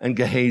Ahab and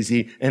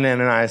Gehazi and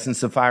Ananias and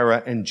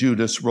Sapphira and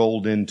Judas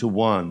rolled into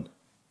one.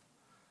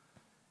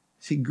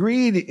 See,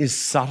 greed is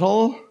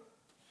subtle.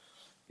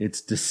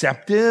 It's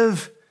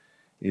deceptive.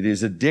 It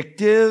is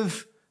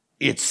addictive.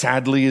 It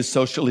sadly is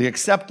socially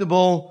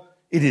acceptable.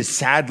 It is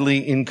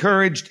sadly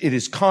encouraged. It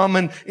is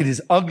common. It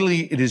is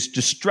ugly. It is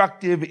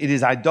destructive. It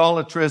is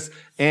idolatrous,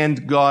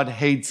 and God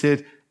hates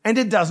it. And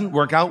it doesn't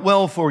work out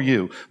well for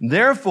you.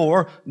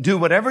 Therefore, do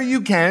whatever you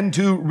can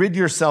to rid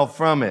yourself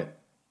from it.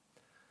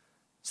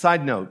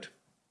 Side note,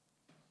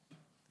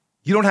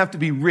 you don't have to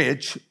be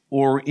rich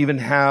or even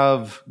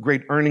have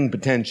great earning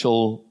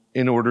potential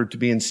in order to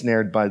be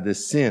ensnared by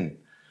this sin.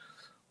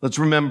 Let's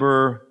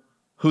remember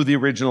who the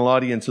original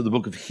audience of the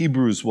book of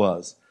Hebrews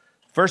was.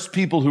 First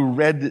people who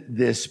read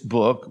this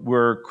book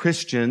were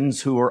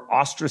Christians who were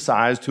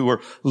ostracized, who were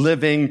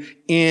living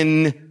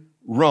in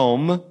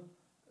Rome.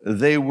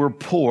 They were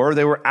poor.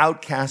 They were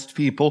outcast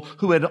people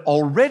who had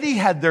already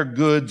had their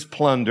goods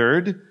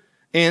plundered,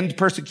 and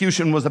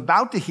persecution was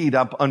about to heat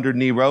up under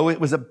Nero. It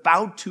was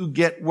about to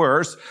get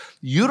worse.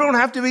 You don't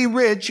have to be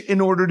rich in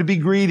order to be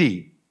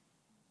greedy.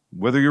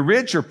 Whether you're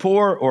rich or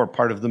poor or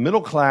part of the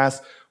middle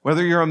class,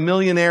 whether you're a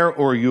millionaire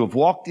or you have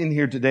walked in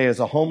here today as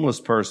a homeless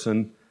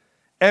person,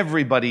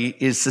 everybody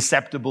is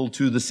susceptible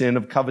to the sin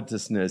of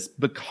covetousness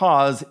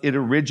because it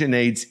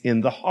originates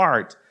in the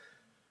heart.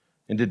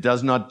 And it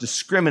does not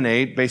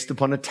discriminate based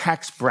upon a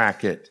tax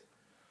bracket.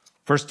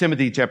 1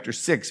 Timothy chapter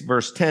 6,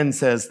 verse 10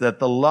 says that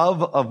the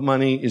love of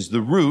money is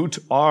the root,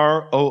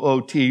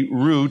 R-O-O-T,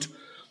 root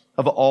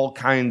of all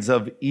kinds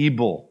of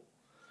evil.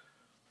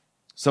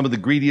 Some of the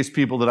greediest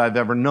people that I've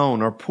ever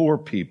known are poor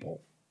people.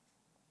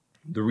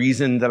 The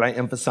reason that I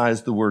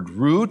emphasize the word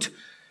root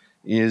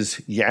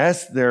is,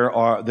 yes,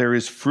 there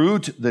is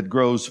fruit that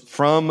grows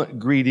from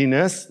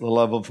greediness, the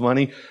love of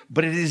money,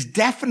 but it is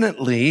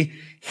definitely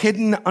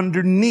hidden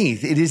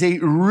underneath. It is a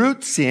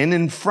root sin,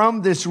 and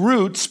from this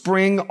root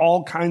spring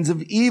all kinds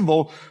of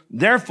evil.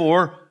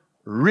 Therefore,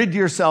 rid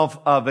yourself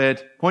of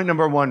it. Point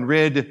number one,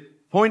 rid.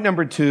 Point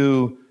number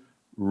two,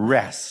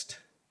 rest.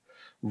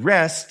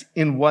 Rest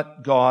in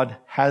what God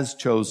has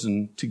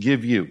chosen to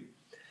give you.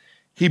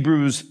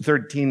 Hebrews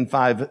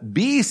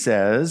 13:5b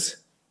says,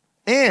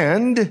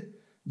 and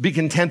be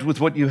content with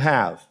what you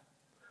have.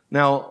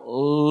 Now,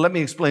 let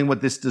me explain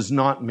what this does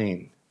not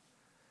mean.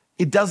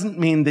 It doesn't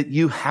mean that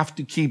you have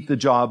to keep the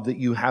job that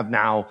you have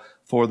now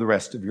for the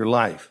rest of your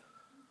life.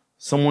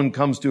 Someone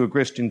comes to a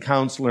Christian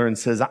counselor and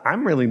says,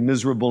 I'm really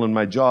miserable in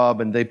my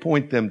job, and they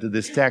point them to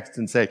this text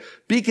and say,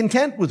 be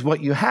content with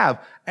what you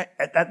have.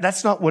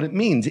 That's not what it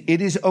means.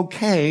 It is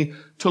okay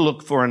to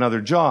look for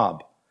another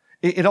job.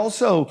 It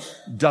also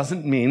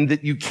doesn't mean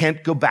that you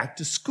can't go back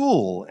to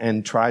school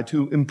and try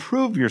to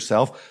improve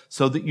yourself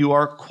so that you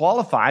are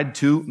qualified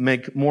to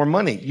make more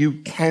money.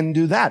 You can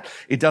do that.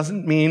 It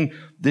doesn't mean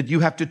that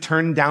you have to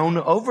turn down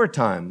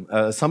overtime.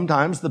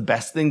 Sometimes the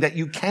best thing that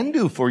you can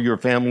do for your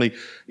family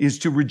is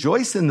to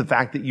rejoice in the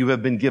fact that you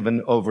have been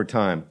given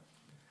overtime.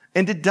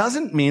 And it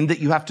doesn't mean that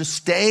you have to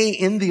stay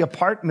in the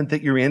apartment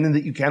that you're in and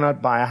that you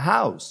cannot buy a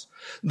house.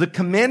 The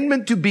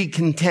commandment to be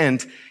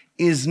content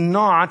is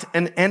not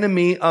an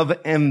enemy of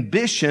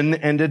ambition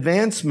and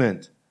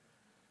advancement.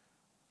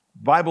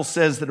 The Bible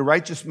says that a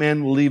righteous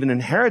man will leave an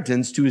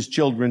inheritance to his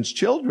children's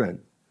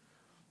children.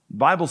 The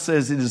Bible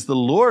says it is the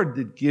Lord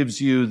that gives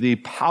you the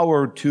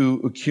power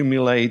to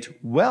accumulate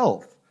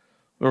wealth.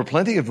 There are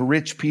plenty of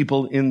rich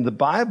people in the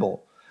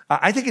Bible.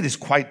 I think it is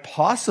quite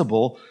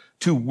possible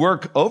to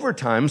work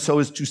overtime so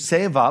as to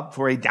save up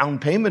for a down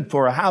payment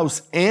for a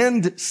house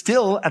and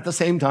still at the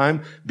same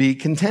time be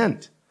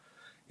content.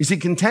 You see,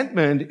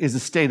 contentment is a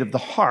state of the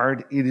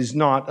heart. It is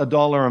not a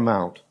dollar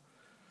amount.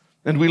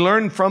 And we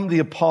learn from the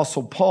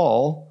Apostle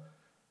Paul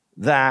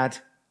that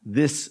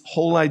this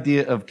whole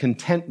idea of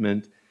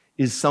contentment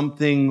is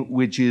something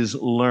which is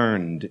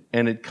learned,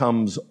 and it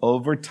comes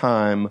over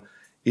time.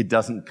 It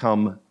doesn't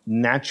come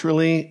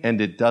naturally, and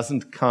it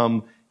doesn't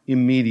come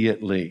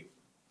immediately.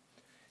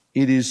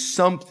 It is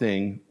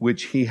something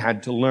which he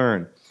had to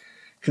learn.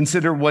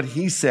 Consider what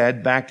he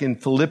said back in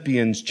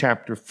Philippians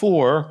chapter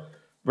 4,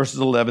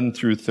 verses 11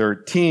 through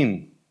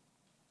 13.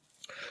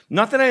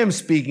 Not that I am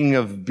speaking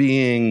of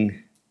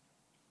being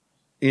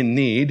in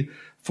need,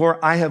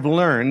 For I have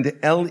learned,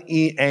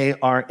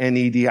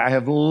 L-E-A-R-N-E-D, I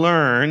have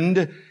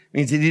learned,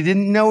 means that he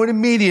didn't know it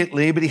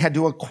immediately, but he had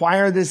to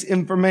acquire this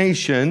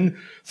information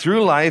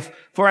through life.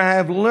 For I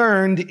have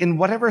learned in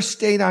whatever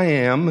state I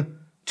am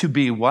to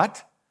be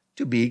what?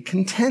 To be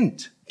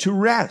content, to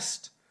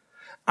rest.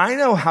 I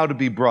know how to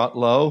be brought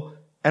low,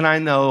 and I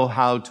know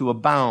how to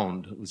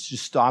abound. Let's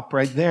just stop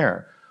right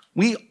there.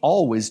 We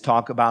always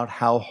talk about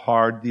how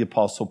hard the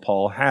Apostle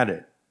Paul had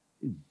it.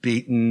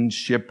 Beaten,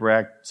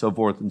 shipwrecked, so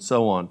forth and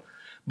so on.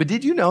 But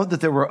did you know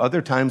that there were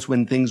other times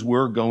when things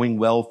were going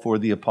well for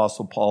the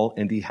Apostle Paul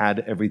and he had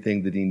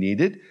everything that he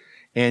needed,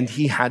 and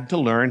he had to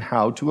learn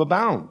how to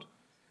abound?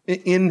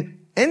 In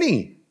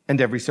any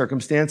and every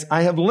circumstance,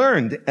 I have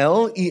learned,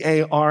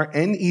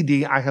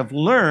 L-E-A-R-N-E-D, I have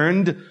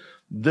learned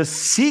the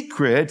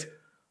secret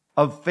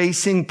of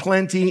facing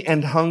plenty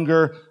and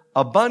hunger,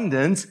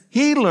 abundance.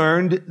 He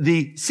learned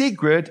the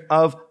secret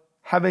of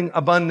having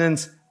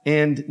abundance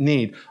and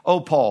need.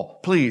 Oh, Paul,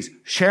 please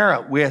share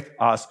it with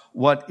us.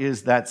 What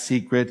is that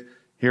secret?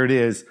 Here it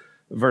is,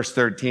 verse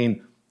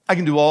 13. I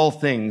can do all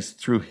things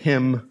through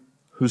him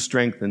who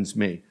strengthens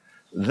me.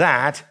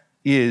 That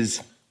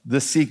is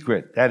the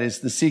secret. That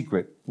is the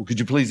secret. Well, could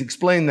you please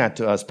explain that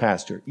to us,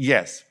 Pastor?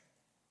 Yes.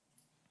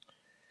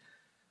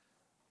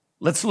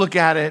 Let's look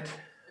at it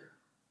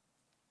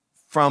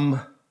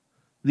from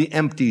the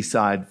empty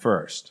side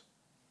first.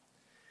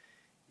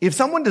 If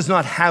someone does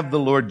not have the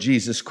Lord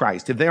Jesus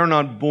Christ, if they are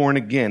not born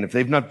again, if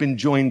they've not been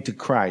joined to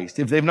Christ,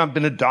 if they've not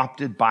been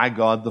adopted by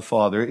God the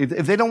Father,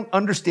 if they don't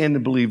understand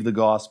and believe the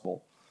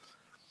gospel,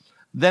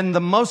 then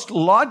the most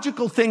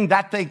logical thing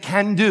that they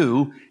can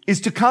do is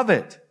to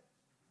covet.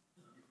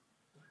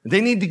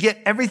 They need to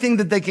get everything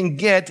that they can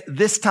get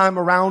this time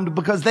around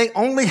because they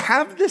only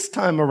have this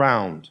time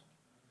around.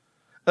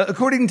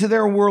 According to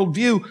their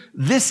worldview,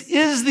 this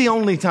is the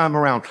only time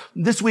around.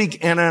 This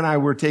week, Anna and I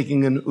were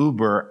taking an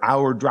Uber.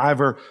 Our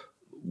driver,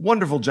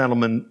 wonderful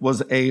gentleman,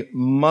 was a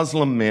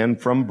Muslim man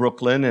from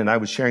Brooklyn, and I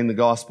was sharing the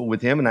gospel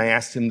with him, and I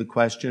asked him the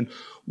question,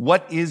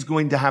 what is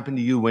going to happen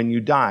to you when you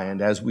die?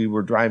 And as we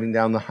were driving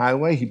down the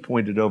highway, he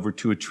pointed over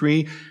to a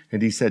tree,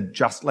 and he said,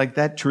 just like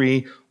that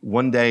tree,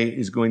 one day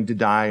is going to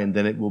die, and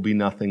then it will be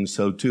nothing.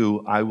 So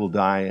too, I will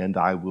die, and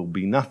I will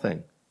be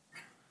nothing.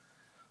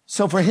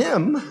 So for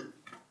him,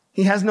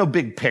 he has no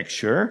big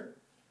picture.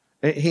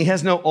 He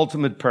has no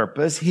ultimate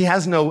purpose. He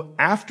has no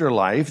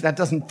afterlife. That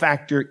doesn't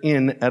factor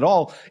in at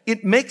all.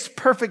 It makes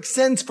perfect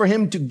sense for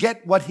him to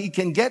get what he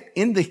can get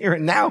in the here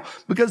and now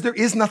because there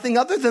is nothing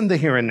other than the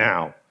here and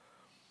now.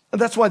 And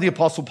that's why the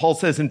Apostle Paul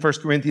says in 1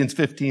 Corinthians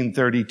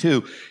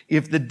 15:32,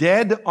 if the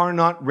dead are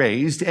not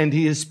raised, and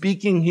he is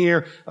speaking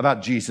here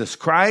about Jesus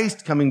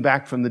Christ coming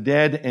back from the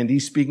dead, and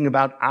he's speaking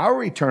about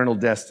our eternal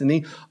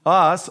destiny,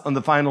 us on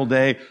the final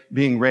day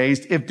being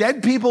raised. If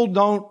dead people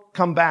don't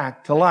come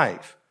back to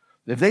life,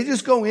 if they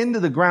just go into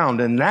the ground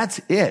and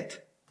that's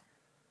it,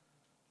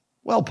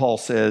 well, Paul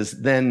says,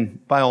 then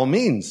by all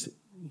means,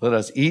 let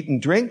us eat and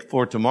drink,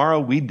 for tomorrow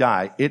we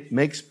die. It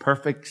makes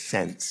perfect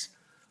sense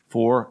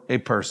for a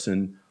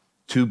person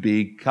to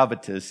be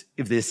covetous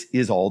if this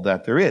is all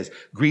that there is.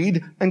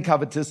 Greed and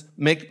covetous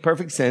make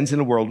perfect sense in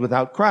a world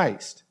without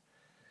Christ.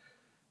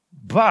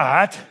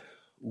 But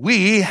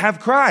we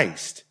have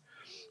Christ.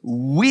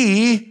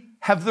 We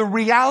have the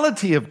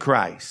reality of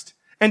Christ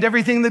and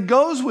everything that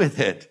goes with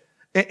it.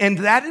 And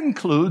that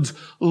includes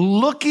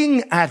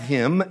looking at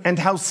him and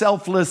how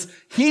selfless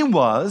he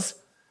was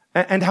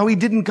and how he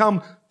didn't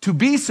come to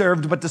be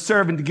served, but to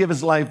serve and to give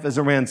his life as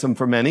a ransom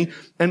for many,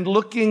 and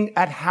looking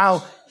at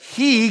how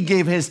he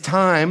gave his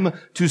time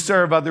to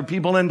serve other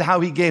people and how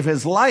he gave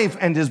his life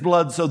and his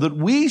blood so that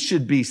we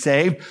should be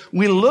saved.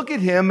 We look at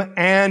him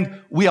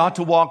and we ought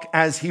to walk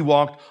as he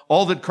walked.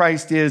 All that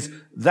Christ is,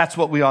 that's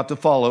what we ought to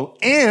follow.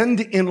 And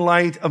in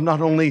light of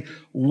not only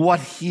what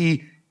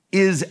he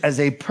is as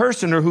a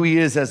person or who he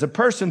is as a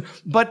person,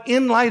 but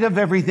in light of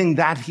everything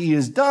that he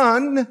has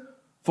done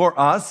for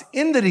us,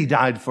 in that he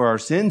died for our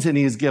sins and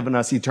he has given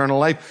us eternal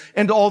life,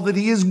 and all that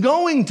he is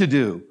going to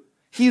do.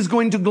 He is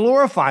going to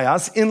glorify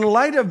us in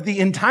light of the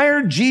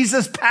entire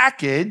Jesus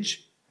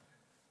package.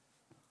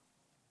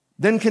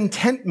 Then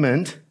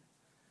contentment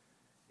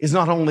is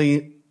not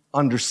only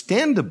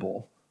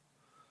understandable,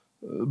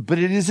 but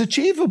it is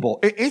achievable.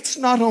 It's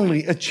not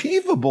only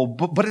achievable,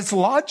 but it's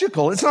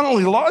logical. It's not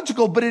only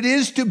logical, but it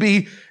is to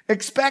be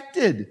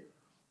expected.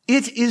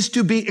 It is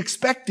to be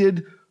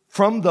expected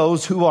from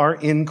those who are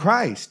in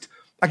Christ.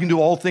 I can do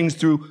all things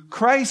through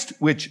Christ,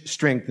 which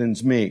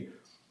strengthens me.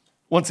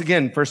 Once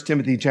again, 1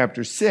 Timothy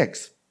chapter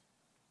 6,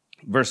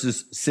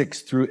 verses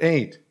 6 through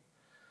 8.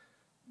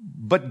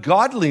 But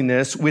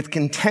godliness with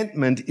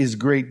contentment is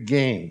great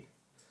gain.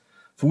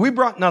 For we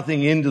brought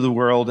nothing into the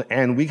world,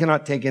 and we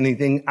cannot take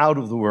anything out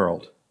of the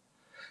world.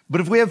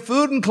 But if we have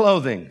food and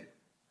clothing,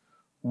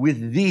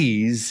 with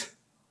these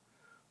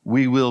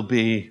we will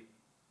be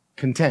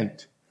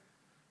content.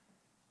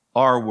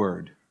 Our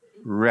word,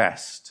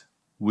 rest.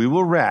 We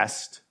will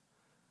rest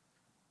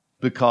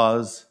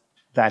because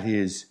that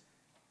is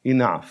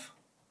enough.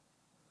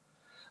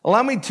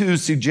 Allow me to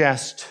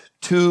suggest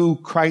two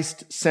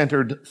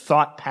Christ-centered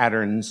thought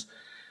patterns,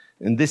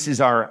 and this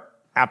is our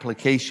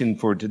application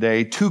for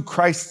today, two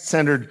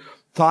Christ-centered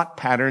thought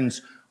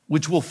patterns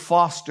which will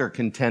foster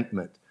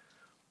contentment.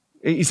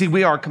 You see,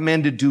 we are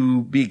commanded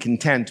to be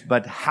content,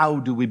 but how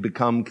do we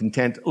become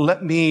content?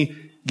 Let me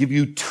give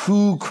you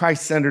two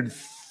Christ-centered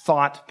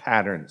thought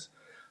patterns.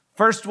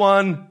 First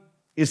one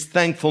is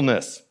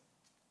thankfulness.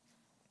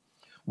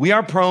 We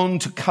are prone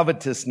to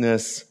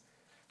covetousness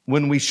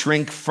when we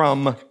shrink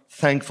from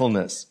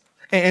thankfulness.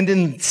 And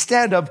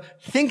instead of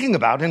thinking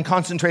about and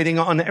concentrating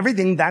on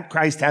everything that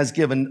Christ has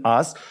given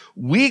us,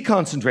 we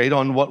concentrate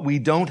on what we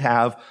don't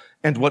have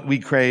and what we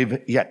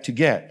crave yet to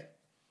get.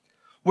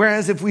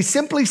 Whereas if we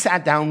simply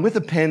sat down with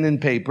a pen and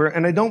paper,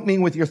 and I don't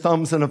mean with your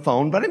thumbs and a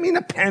phone, but I mean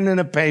a pen and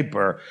a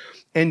paper,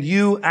 and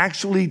you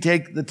actually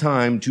take the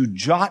time to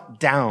jot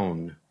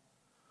down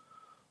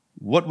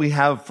what we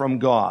have from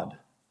God,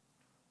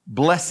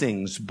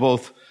 blessings,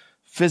 both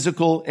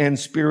physical and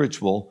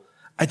spiritual,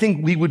 I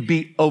think we would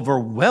be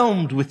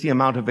overwhelmed with the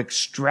amount of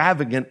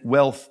extravagant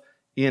wealth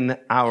in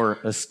our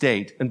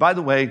estate. And by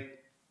the way,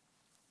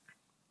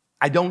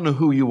 I don't know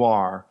who you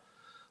are,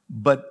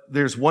 but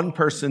there's one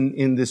person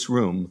in this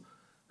room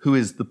who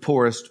is the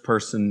poorest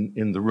person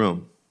in the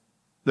room.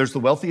 There's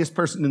the wealthiest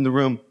person in the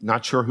room,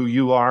 not sure who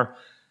you are.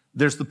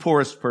 There's the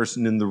poorest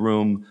person in the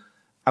room.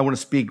 I want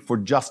to speak for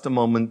just a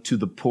moment to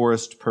the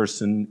poorest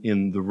person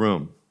in the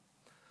room.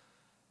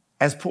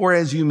 As poor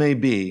as you may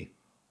be,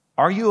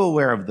 are you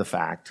aware of the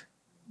fact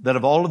that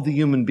of all of the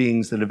human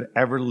beings that have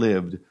ever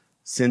lived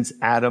since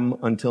Adam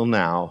until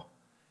now,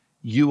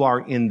 you are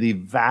in the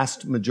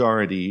vast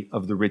majority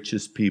of the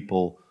richest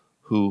people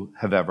who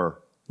have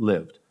ever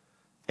lived?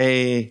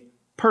 A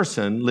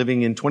person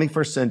living in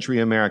 21st century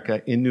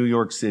America in New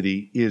York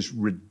City is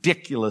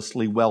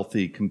ridiculously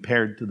wealthy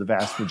compared to the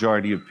vast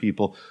majority of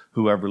people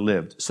who ever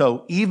lived.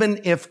 So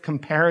even if,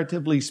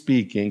 comparatively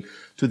speaking,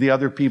 to the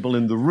other people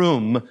in the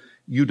room,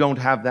 you don't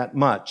have that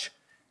much,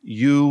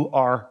 you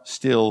are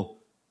still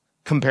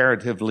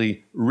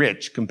comparatively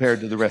rich compared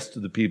to the rest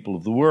of the people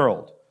of the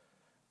world.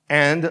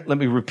 And let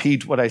me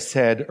repeat what I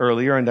said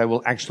earlier, and I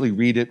will actually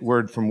read it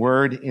word from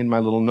word in my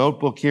little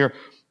notebook here.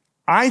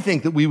 I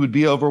think that we would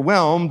be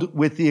overwhelmed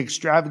with the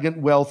extravagant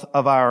wealth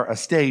of our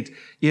estate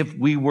if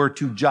we were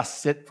to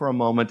just sit for a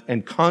moment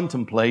and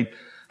contemplate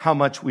how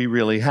much we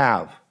really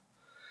have.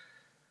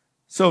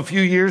 So a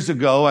few years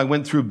ago, I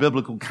went through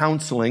biblical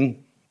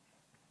counseling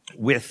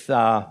with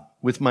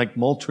Mike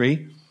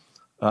Moultrie.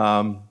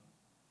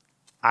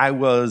 I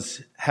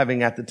was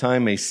having at the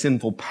time a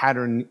sinful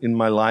pattern in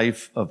my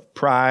life of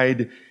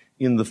pride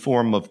in the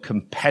form of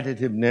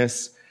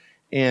competitiveness.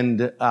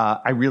 And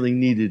I really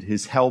needed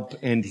his help,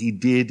 and he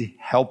did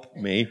help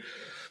me.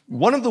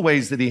 One of the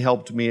ways that he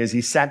helped me is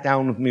he sat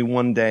down with me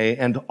one day,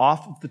 and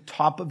off of the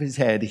top of his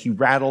head, he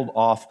rattled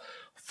off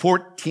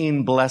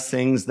 14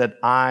 blessings that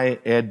I,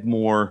 Ed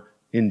Moore,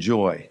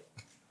 enjoy.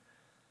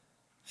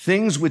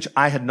 Things which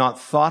I had not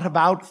thought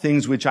about,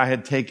 things which I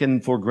had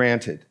taken for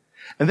granted.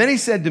 And then he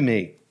said to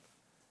me,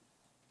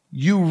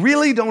 you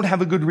really don't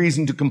have a good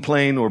reason to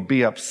complain or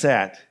be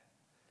upset,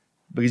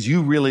 because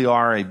you really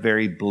are a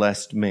very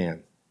blessed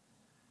man.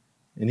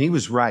 And he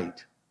was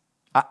right.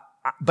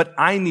 But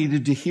I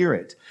needed to hear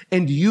it.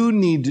 And you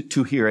need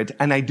to hear it.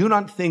 And I do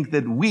not think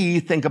that we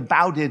think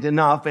about it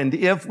enough. And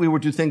if we were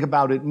to think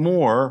about it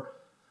more,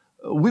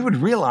 we would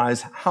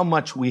realize how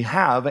much we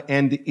have.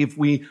 And if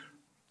we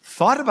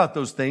thought about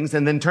those things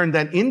and then turned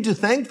that into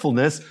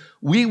thankfulness,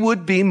 we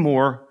would be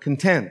more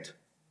content.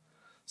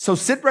 So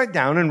sit right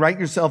down and write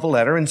yourself a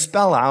letter and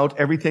spell out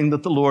everything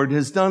that the Lord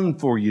has done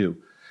for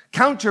you.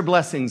 Count your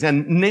blessings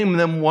and name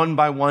them one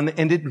by one,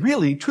 and it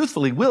really,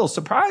 truthfully, will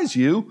surprise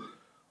you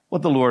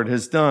what the Lord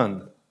has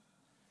done.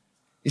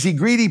 You see,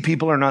 greedy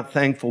people are not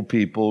thankful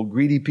people.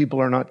 Greedy people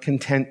are not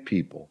content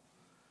people.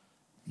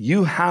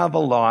 You have a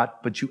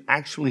lot, but you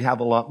actually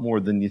have a lot more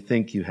than you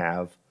think you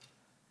have.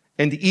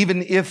 And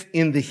even if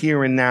in the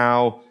here and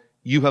now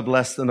you have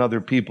less than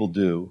other people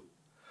do,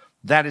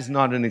 that is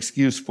not an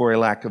excuse for a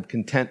lack of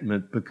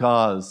contentment,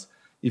 because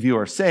if you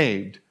are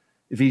saved,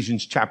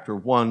 Ephesians chapter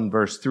 1,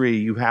 verse 3,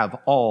 you have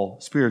all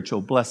spiritual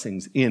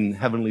blessings in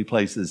heavenly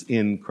places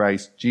in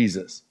Christ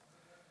Jesus.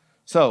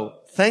 So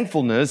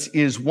thankfulness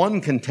is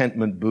one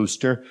contentment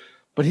booster,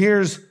 but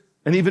here's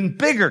an even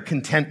bigger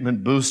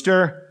contentment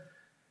booster,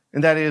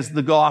 and that is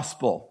the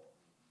gospel.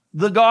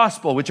 The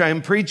gospel, which I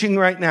am preaching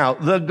right now.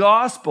 The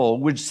gospel,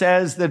 which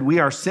says that we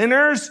are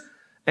sinners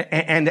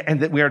and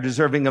that we are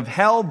deserving of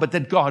hell, but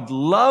that God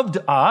loved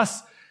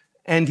us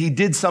and he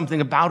did something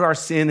about our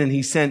sin, and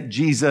he sent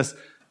Jesus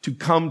to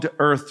come to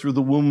earth through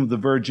the womb of the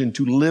Virgin,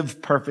 to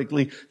live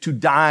perfectly, to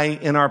die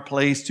in our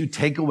place, to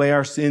take away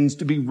our sins,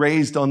 to be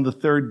raised on the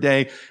third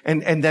day.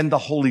 And then the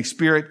Holy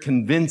Spirit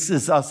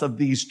convinces us of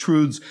these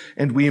truths,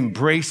 and we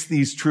embrace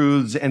these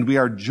truths, and we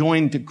are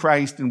joined to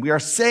Christ, and we are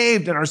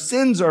saved, and our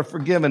sins are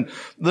forgiven.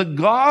 The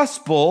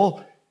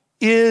gospel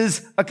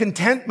is a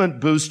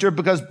contentment booster,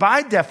 because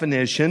by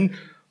definition,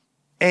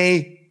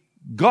 a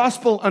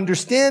gospel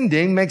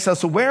understanding makes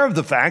us aware of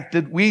the fact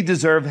that we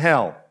deserve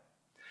hell.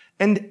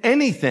 And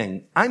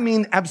anything, I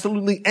mean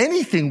absolutely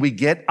anything we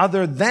get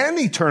other than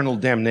eternal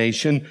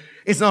damnation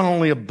is not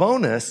only a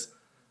bonus,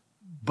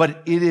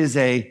 but it is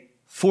a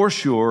for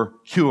sure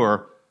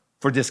cure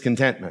for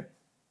discontentment.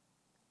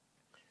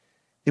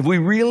 If we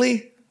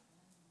really,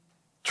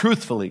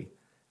 truthfully,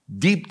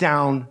 deep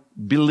down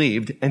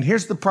believed, and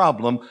here's the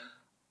problem,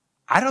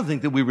 I don't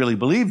think that we really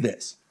believe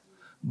this,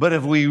 but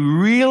if we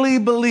really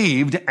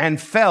believed and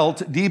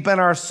felt deep in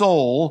our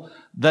soul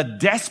the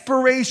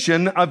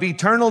desperation of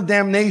eternal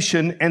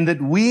damnation and that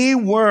we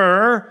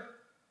were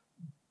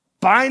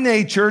by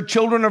nature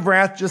children of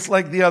wrath just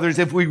like the others,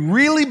 if we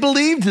really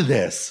believed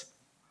this,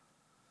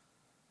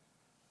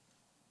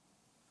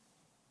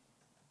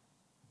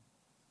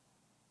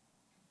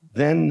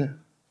 then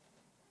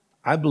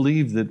I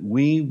believe that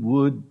we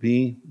would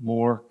be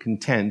more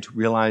content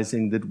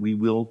realizing that we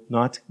will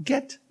not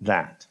get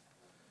that.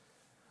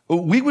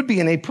 We would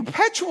be in a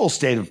perpetual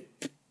state of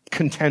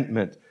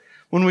contentment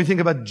when we think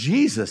about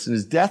Jesus and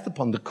his death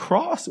upon the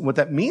cross and what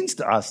that means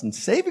to us and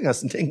saving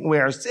us and taking away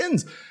our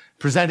sins,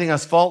 presenting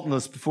us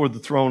faultless before the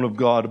throne of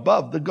God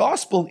above. The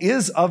gospel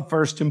is of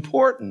first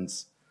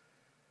importance.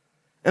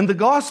 And the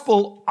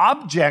gospel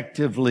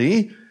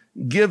objectively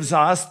gives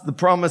us the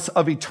promise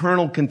of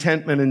eternal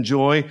contentment and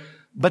joy,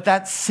 but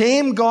that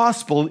same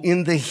gospel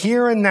in the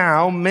here and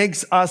now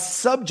makes us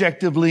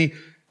subjectively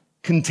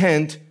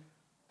content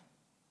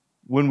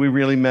when we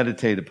really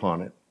meditate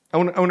upon it. I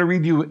want to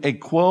read you a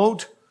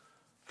quote.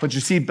 Put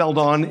your seatbelt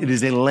on. It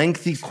is a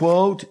lengthy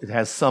quote. It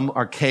has some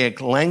archaic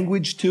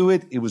language to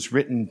it. It was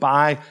written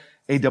by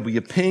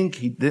A.W.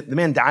 Pink. The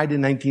man died in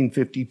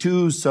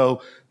 1952,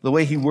 so the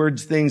way he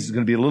words things is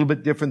going to be a little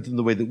bit different than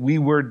the way that we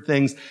word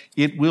things.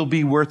 It will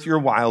be worth your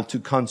while to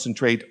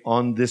concentrate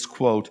on this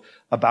quote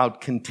about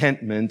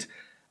contentment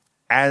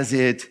as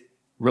it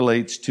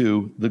relates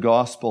to the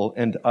gospel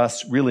and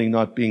us really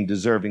not being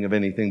deserving of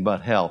anything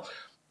but hell.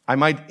 I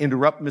might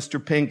interrupt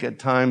Mr. Pink at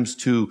times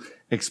to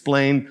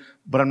explain,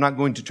 but I'm not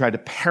going to try to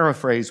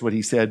paraphrase what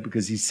he said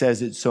because he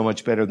says it so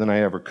much better than I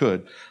ever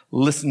could.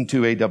 Listen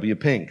to A.W.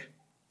 Pink.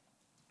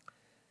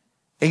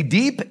 A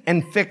deep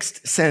and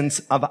fixed sense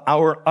of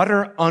our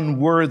utter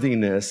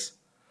unworthiness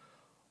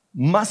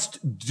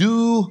must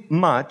do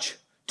much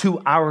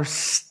to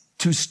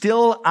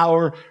still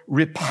our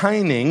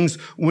repinings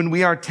when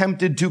we are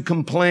tempted to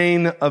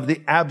complain of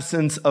the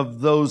absence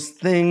of those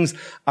things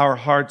our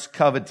hearts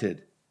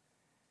coveted.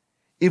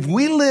 If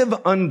we live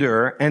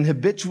under an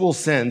habitual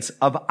sense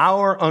of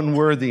our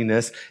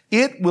unworthiness,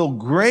 it will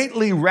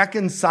greatly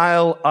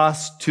reconcile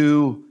us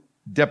to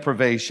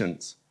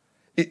deprivations.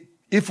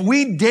 If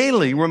we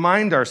daily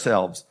remind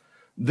ourselves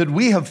that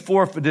we have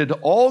forfeited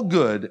all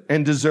good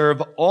and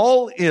deserve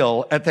all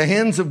ill at the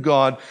hands of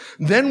God,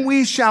 then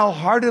we shall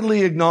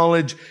heartily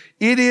acknowledge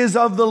it is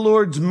of the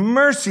Lord's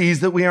mercies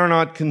that we are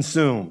not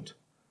consumed.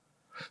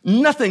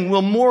 Nothing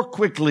will more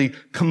quickly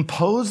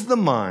compose the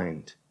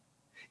mind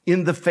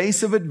in the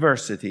face of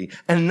adversity,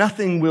 and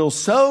nothing will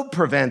so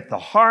prevent the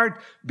heart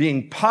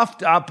being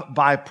puffed up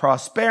by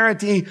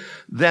prosperity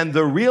than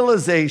the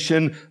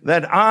realization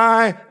that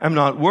I am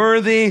not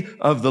worthy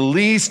of the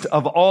least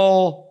of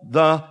all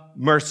the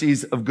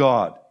mercies of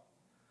God.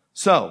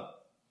 So,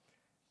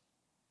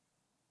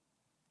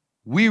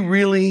 we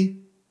really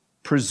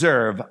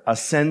preserve a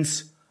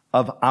sense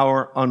of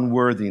our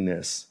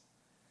unworthiness.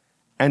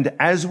 And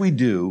as we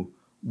do,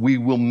 we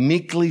will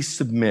meekly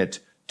submit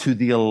to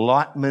the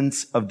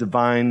allotments of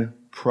divine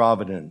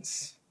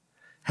providence.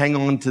 Hang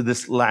on to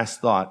this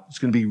last thought. It's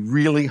going to be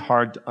really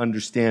hard to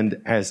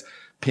understand as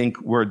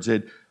Pink words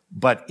it,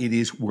 but it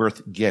is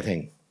worth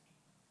getting.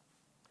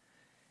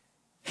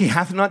 He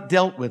hath not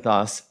dealt with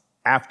us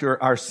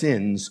after our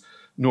sins,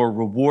 nor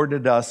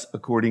rewarded us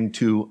according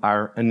to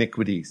our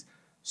iniquities.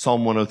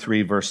 Psalm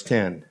 103, verse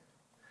 10.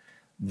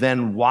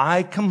 Then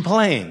why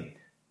complain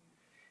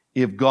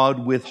if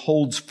God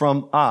withholds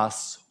from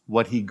us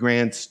what he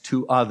grants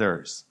to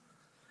others?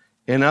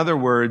 In other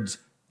words,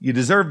 you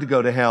deserve to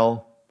go to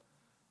hell.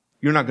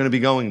 You're not going to be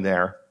going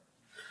there.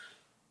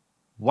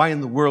 Why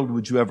in the world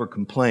would you ever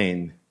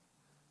complain?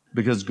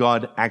 Because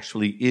God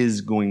actually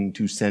is going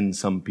to send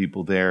some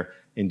people there,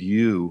 and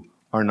you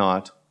are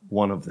not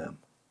one of them.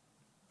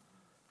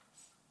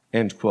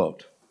 End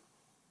quote.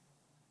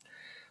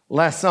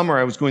 Last summer,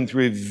 I was going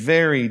through a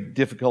very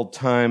difficult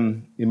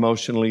time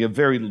emotionally, a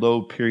very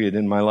low period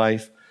in my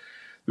life.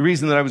 The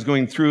reason that I was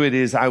going through it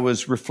is I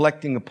was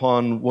reflecting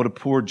upon what a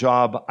poor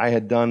job I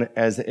had done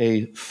as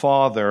a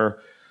father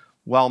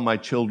while my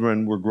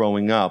children were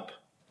growing up.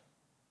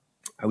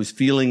 I was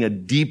feeling a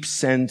deep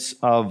sense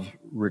of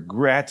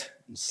regret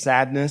and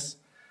sadness.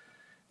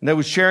 And I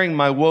was sharing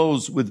my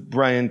woes with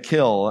Brian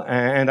Kill,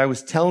 and I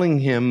was telling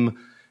him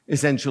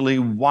essentially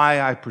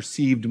why I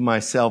perceived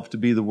myself to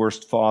be the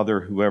worst father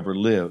who ever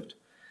lived.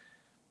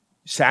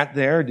 He sat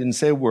there, didn't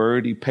say a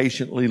word. He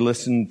patiently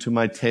listened to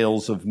my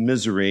tales of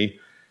misery.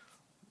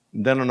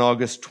 And then on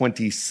August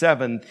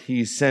 27th,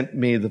 he sent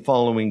me the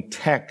following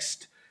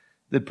text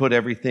that put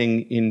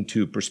everything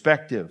into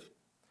perspective.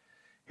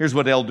 Here's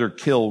what Elder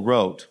Kill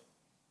wrote.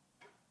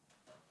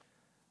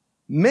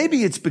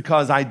 maybe it's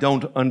because I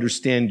don't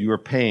understand your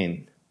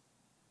pain.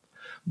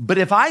 But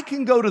if I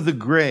can go to the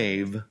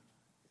grave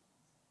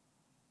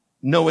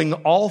knowing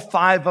all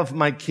 5 of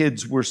my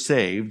kids were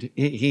saved,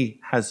 he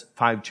has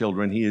 5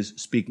 children, he is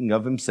speaking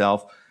of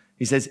himself.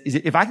 He says,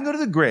 if I can go to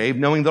the grave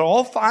knowing that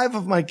all 5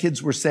 of my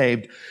kids were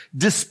saved,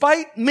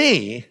 despite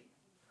me,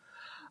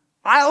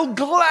 I'll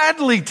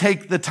gladly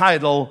take the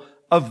title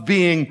of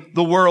being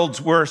the world's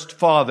worst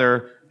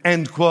father,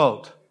 end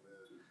quote.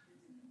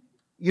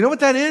 You know what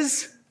that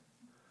is?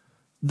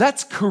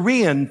 That's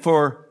Korean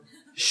for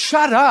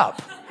shut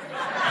up.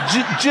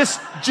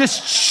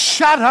 Just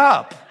shut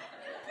up.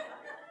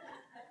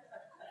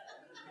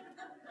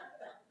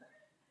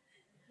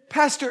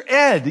 Pastor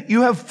Ed,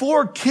 you have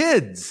 4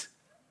 kids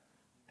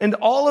and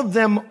all of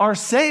them are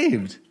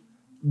saved.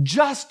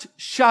 Just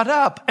shut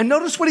up. And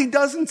notice what he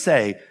doesn't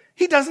say.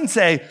 He doesn't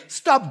say,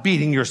 stop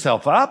beating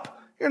yourself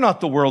up. You're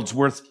not the world's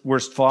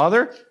worst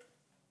father.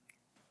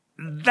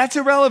 That's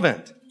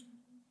irrelevant.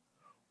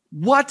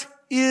 What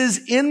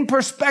is in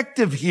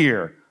perspective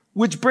here,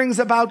 which brings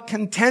about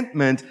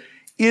contentment,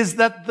 is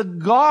that the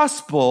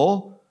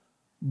gospel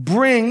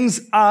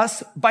brings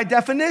us, by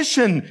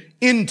definition,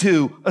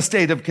 into a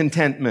state of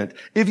contentment.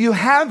 If you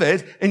have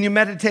it and you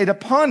meditate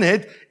upon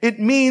it, it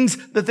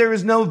means that there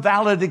is no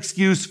valid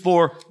excuse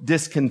for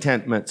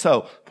discontentment.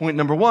 So, point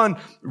number 1,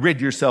 rid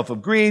yourself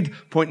of greed.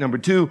 Point number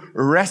 2,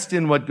 rest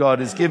in what God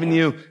has given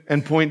you.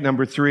 And point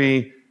number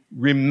 3,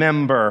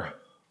 remember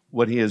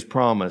what he has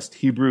promised.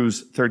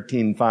 Hebrews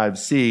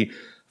 13:5c,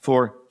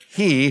 for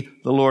he,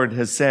 the Lord,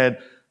 has said,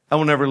 I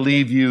will never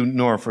leave you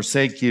nor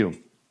forsake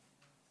you.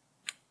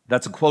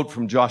 That's a quote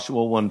from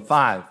Joshua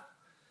 1:5.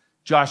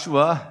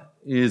 Joshua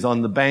is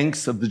on the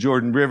banks of the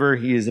Jordan River.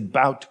 He is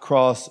about to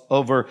cross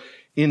over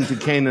into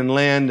Canaan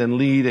land and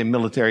lead a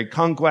military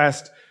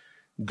conquest.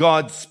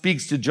 God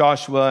speaks to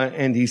Joshua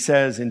and he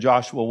says in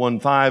Joshua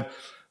 1:5,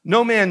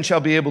 no man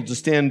shall be able to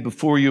stand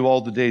before you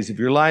all the days of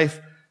your life.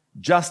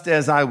 Just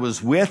as I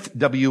was with,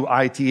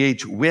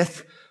 W-I-T-H,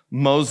 with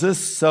Moses,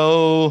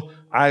 so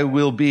I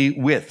will be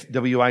with,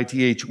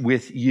 W-I-T-H,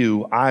 with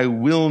you. I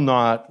will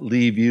not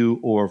leave you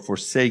or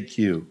forsake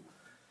you.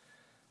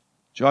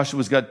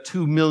 Joshua's got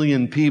 2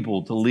 million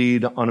people to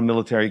lead on a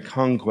military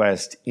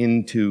conquest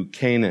into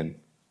Canaan.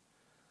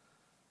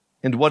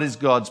 And what is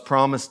God's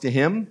promise to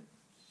him?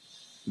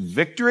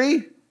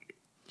 Victory?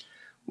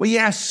 Well,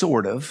 yes,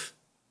 sort of,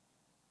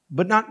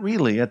 but not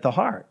really at the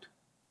heart.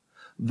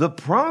 The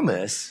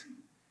promise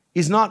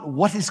is not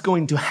what is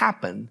going to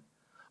happen,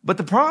 but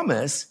the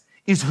promise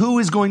is who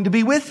is going to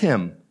be with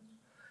him.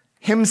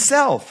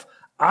 Himself.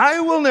 I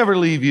will never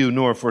leave you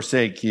nor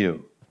forsake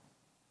you.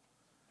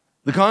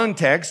 The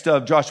context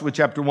of Joshua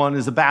chapter 1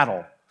 is a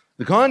battle.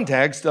 The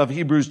context of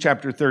Hebrews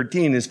chapter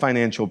 13 is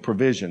financial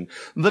provision.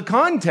 The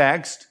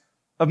context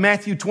of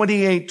Matthew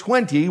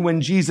 28:20,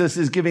 when Jesus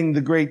is giving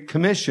the Great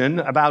Commission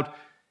about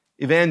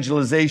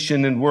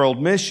evangelization and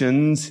world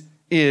missions,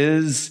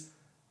 is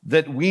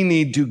that we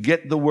need to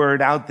get the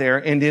word out there.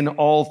 And in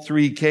all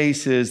 3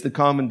 cases, the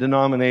common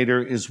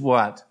denominator is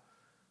what?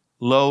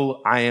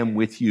 Lo, I am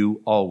with you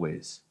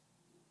always.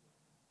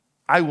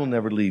 I will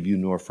never leave you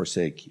nor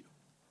forsake you.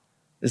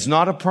 It's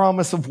not a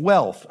promise of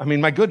wealth. I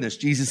mean, my goodness,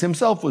 Jesus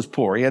himself was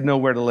poor. He had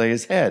nowhere to lay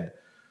his head.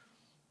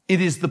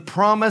 It is the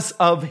promise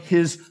of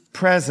his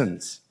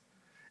presence.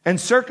 And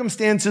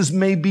circumstances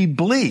may be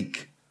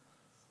bleak.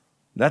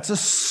 That's a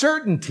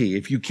certainty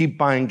if you keep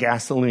buying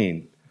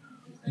gasoline.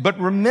 But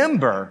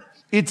remember,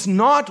 it's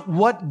not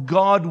what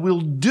God will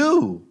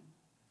do.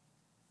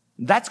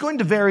 That's going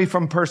to vary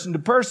from person to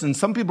person.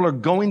 Some people are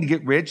going to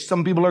get rich.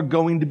 Some people are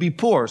going to be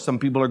poor. Some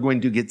people are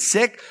going to get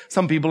sick.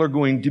 Some people are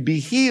going to be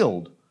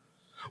healed.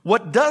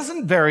 What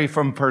doesn't vary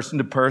from person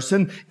to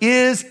person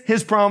is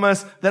his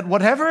promise that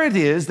whatever it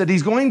is that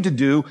he's going to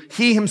do,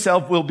 he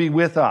himself will be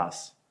with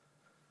us.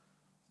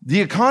 The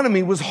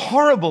economy was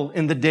horrible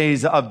in the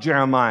days of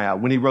Jeremiah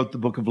when he wrote the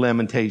book of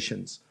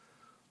Lamentations.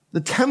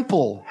 The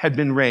temple had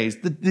been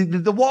razed.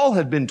 The wall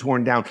had been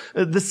torn down.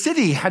 The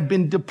city had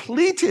been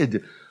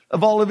depleted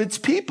of all of its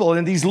people.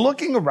 And he's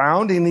looking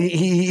around and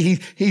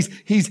he's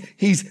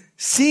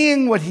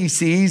seeing what he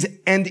sees.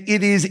 And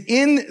it is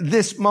in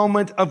this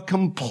moment of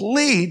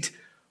complete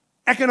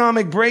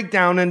economic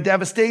breakdown and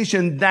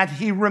devastation that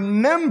he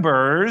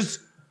remembers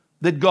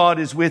that God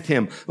is with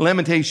him.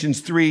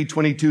 Lamentations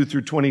 3:22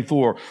 through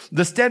 24.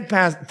 The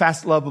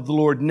steadfast love of the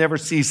Lord never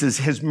ceases.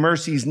 His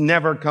mercies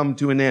never come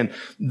to an end.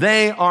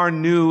 They are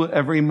new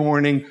every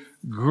morning.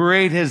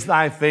 Great is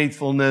thy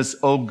faithfulness,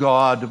 O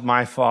God,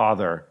 my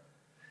Father.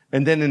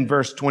 And then in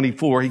verse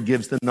 24, he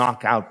gives the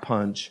knockout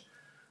punch.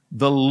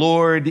 The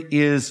Lord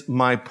is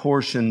my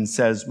portion,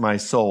 says my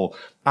soul.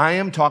 I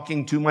am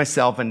talking to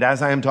myself, and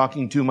as I am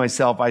talking to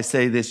myself, I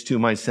say this to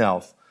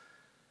myself.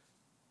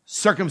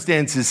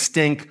 Circumstances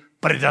stink,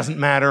 but it doesn't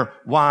matter.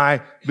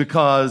 Why?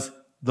 Because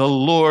the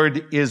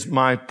Lord is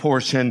my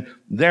portion.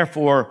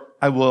 Therefore,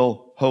 I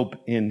will hope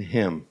in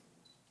him.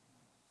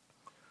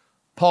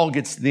 Paul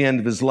gets to the end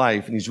of his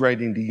life and he's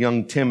writing to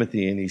young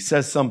Timothy and he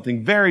says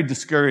something very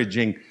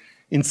discouraging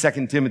in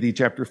 2 Timothy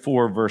chapter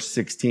 4, verse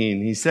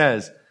 16. He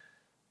says,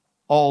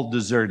 all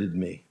deserted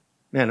me.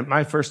 Man, at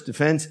my first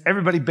defense,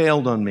 everybody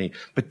bailed on me.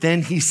 But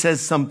then he says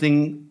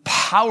something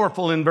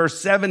powerful in verse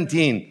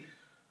 17.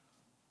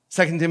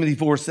 2 Timothy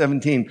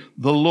 4:17,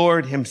 the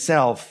Lord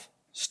himself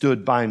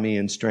stood by me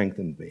and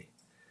strengthened me.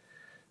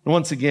 And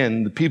once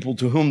again, the people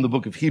to whom the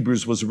book of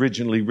Hebrews was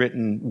originally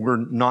written were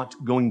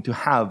not going to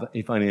have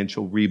a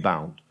financial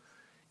rebound.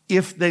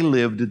 If they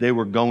lived, they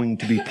were going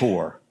to be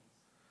poor.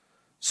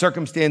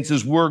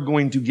 Circumstances were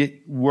going to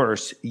get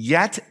worse,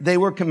 yet they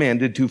were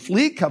commanded to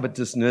flee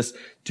covetousness,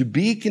 to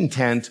be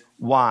content.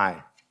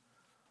 Why?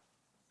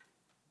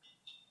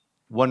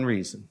 One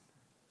reason.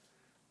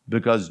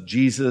 Because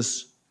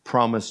Jesus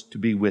promised to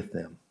be with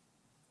them.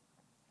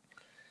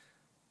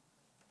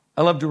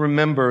 I love to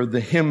remember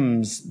the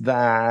hymns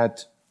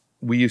that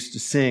we used to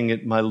sing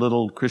at my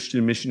little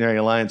Christian Missionary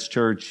Alliance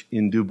church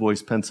in Du Bois,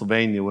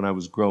 Pennsylvania when I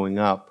was growing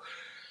up.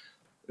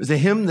 It was a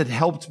hymn that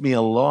helped me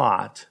a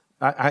lot.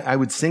 I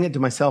would sing it to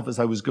myself as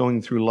I was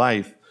going through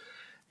life.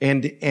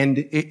 And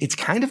it's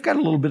kind of got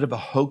a little bit of a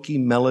hokey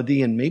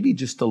melody and maybe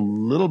just a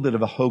little bit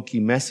of a hokey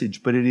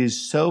message, but it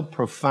is so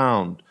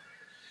profound.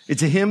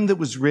 It's a hymn that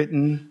was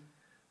written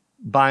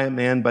by a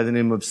man by the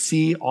name of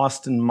C.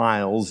 Austin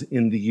Miles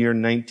in the year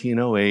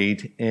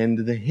 1908,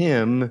 and the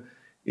hymn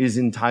is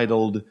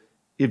entitled,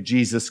 If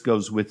Jesus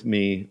Goes With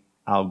Me,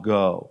 I'll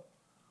Go.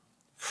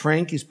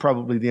 Frank is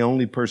probably the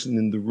only person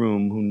in the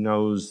room who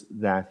knows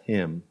that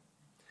hymn.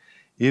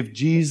 If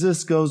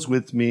Jesus goes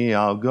with me,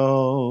 I'll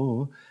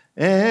go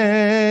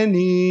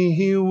anywhere.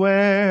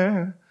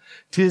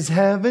 'Tis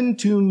heaven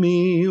to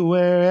me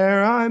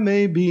where'er I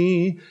may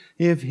be.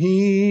 If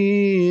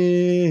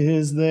he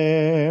is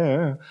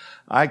there,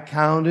 I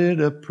count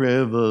it a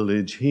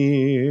privilege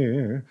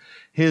here,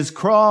 his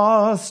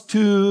cross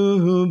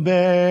to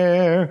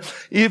bear.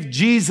 If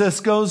Jesus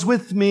goes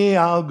with me,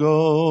 I'll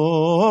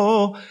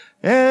go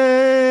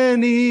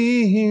anywhere.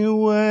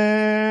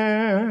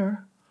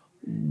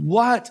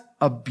 What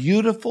a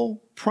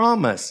beautiful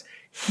promise.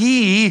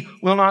 He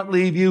will not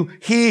leave you.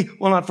 He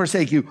will not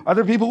forsake you.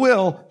 Other people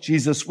will.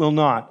 Jesus will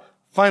not.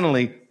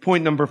 Finally,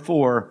 point number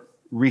 4,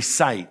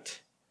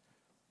 recite.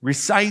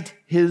 Recite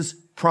his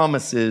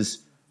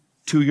promises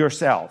to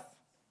yourself.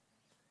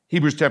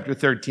 Hebrews chapter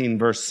 13,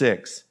 verse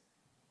 6.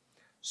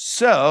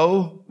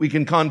 So we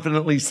can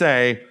confidently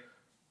say,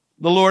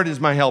 the Lord is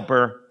my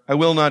helper. I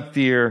will not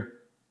fear.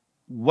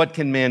 What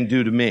can man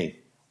do to me?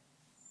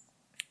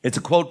 It's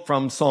a quote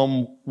from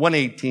Psalm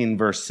 118,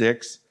 verse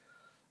 6.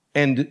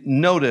 And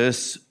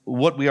notice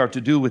what we are to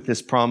do with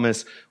this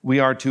promise. We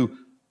are to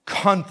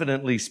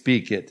confidently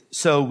speak it.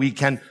 So we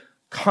can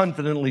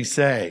confidently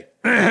say,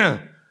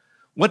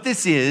 what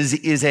this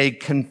is a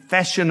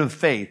confession of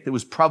faith that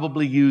was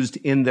probably used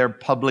in their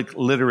public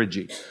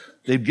liturgy.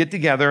 They'd get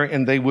together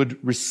and they would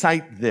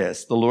recite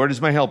this. The Lord is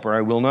my helper.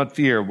 I will not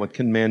fear. What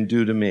can man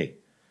do to me?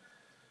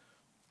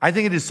 I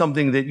think it is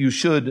something that you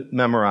should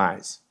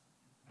memorize.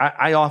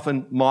 I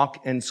often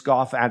mock and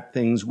scoff at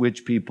things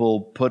which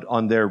people put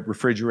on their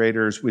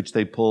refrigerators, which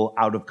they pull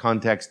out of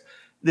context.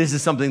 This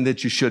is something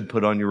that you should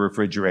put on your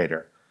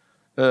refrigerator.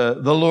 The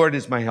Lord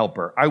is my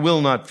helper. I will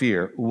not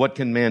fear. What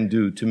can man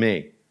do to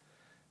me?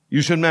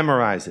 You should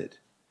memorize it.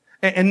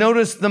 And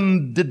notice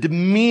the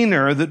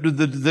demeanor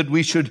that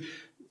we should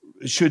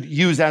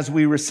use as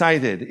we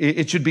recite it.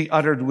 It should be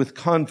uttered with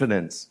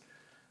confidence.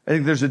 I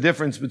think there's a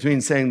difference between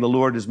saying the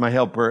Lord is my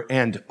helper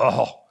and,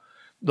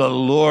 the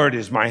Lord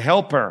is my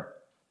helper.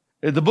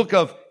 The book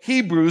of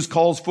Hebrews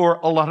calls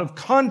for a lot of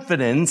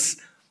confidence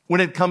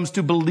when it comes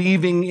to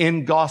believing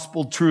in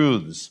gospel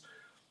truths.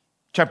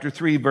 Chapter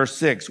 3, verse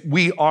 6,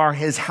 we are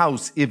his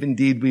house if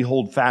indeed we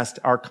hold fast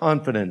our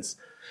confidence.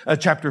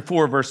 Chapter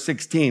 4, verse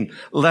 16,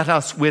 let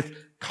us with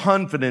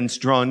confidence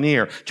draw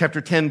near. Chapter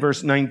 10,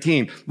 verse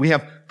 19, we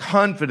have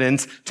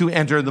confidence to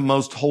enter the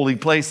most holy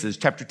places.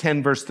 Chapter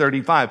 10, verse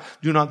 35,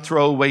 do not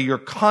throw away your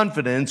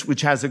confidence,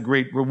 which has a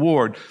great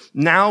reward.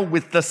 Now,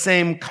 with the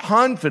same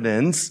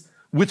confidence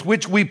with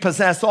which we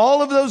possess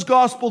all of those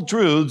gospel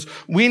truths,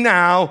 we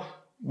now,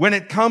 when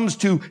it comes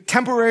to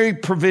temporary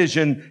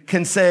provision,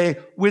 can say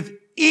with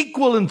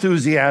equal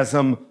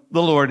enthusiasm,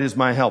 the Lord is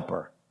my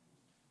helper.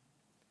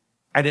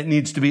 And it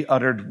needs to be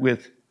uttered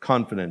with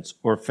confidence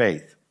or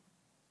faith.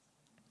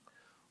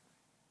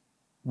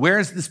 Where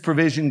is this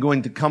provision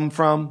going to come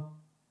from?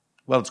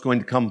 Well, it's going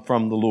to come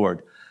from the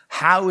Lord.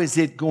 How is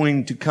it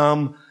going to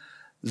come?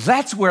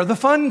 That's where the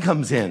fun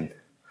comes in.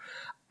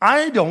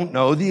 I don't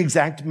know the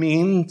exact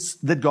means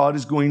that God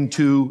is going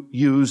to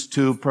use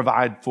to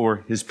provide for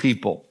his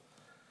people.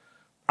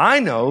 I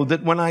know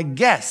that when I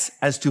guess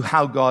as to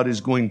how God is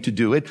going to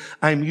do it,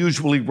 I'm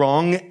usually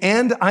wrong,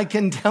 and I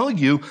can tell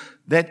you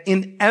that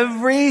in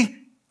every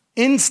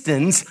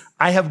instance,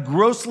 I have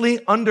grossly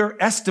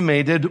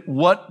underestimated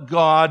what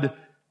God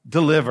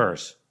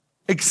delivers.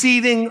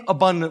 Exceeding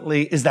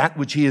abundantly is that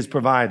which he has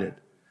provided.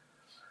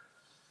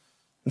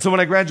 And so when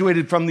I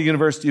graduated from the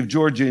University of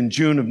Georgia in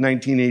June of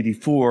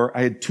 1984,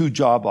 I had 2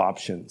 job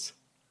options.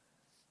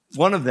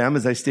 One of them,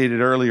 as I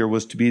stated earlier,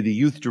 was to be the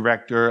youth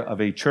director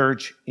of a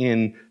church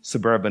in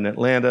suburban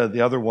Atlanta.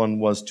 The other one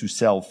was to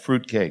sell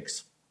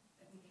fruitcakes.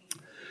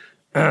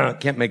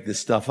 Can't make this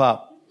stuff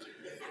up.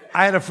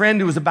 I had a friend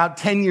who was about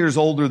 10 years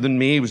older than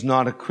me. He was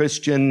not a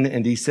Christian,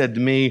 and he said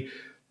to me,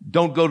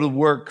 "Don't go to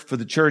work for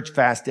the church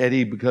fast,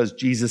 Eddie, because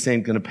Jesus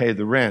ain't going to pay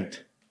the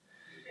rent."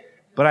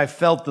 But I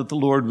felt that the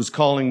Lord was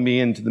calling me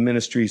into the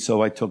ministry,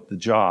 so I took the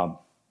job.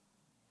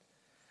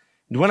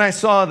 And when I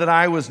saw that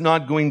I was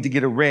not going to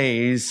get a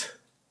raise,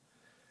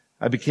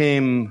 I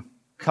became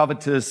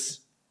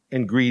covetous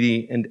and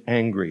greedy and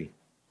angry.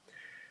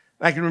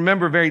 I can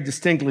remember very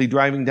distinctly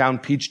driving down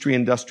Peachtree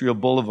Industrial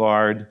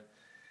Boulevard,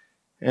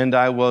 and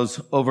I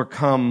was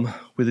overcome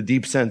with a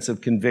deep sense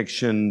of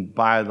conviction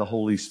by the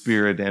Holy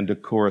Spirit and a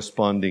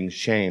corresponding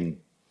shame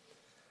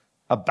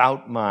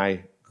about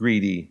my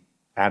greedy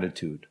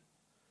attitude.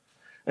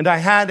 And I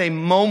had a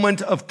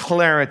moment of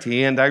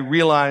clarity, and I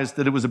realized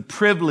that it was a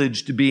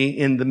privilege to be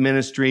in the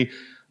ministry,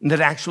 and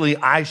that actually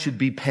I should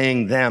be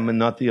paying them and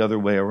not the other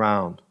way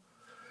around.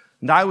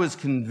 And I was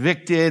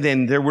convicted,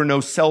 and there were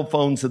no cell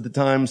phones at the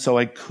time, so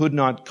I could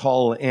not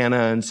call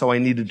Anna, and so I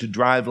needed to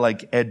drive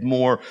like Ed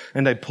Moore,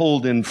 and I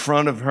pulled in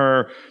front of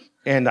her,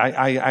 and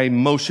I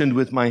motioned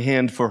with my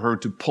hand for her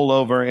to pull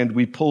over, and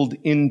we pulled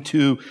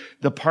into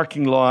the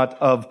parking lot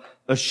of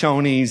a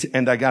Shoney's,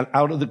 and I got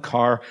out of the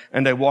car,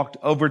 and I walked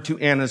over to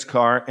Anna's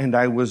car, and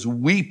I was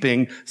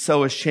weeping,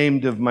 so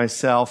ashamed of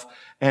myself.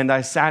 And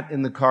I sat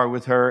in the car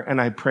with her, and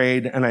I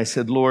prayed, and I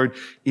said, "Lord,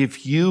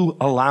 if you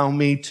allow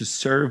me to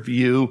serve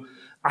you,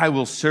 I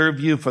will serve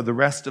you for the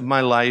rest of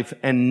my life,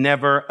 and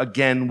never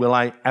again will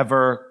I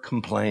ever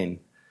complain."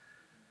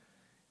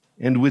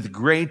 And with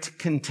great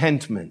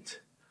contentment,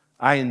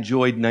 I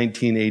enjoyed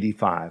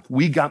 1985.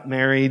 We got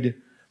married.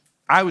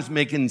 I was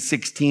making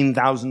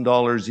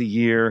 $16,000 a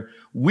year.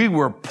 We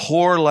were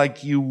poor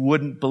like you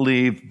wouldn't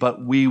believe,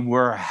 but we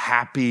were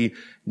happy.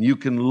 You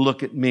can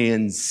look at me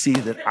and see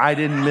that I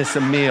didn't miss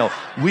a meal.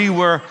 We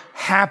were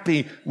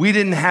happy. We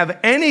didn't have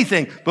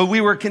anything, but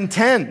we were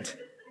content.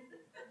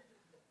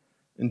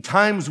 In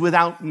times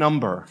without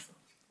number,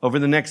 over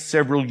the next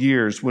several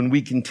years, when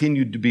we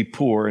continued to be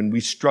poor and we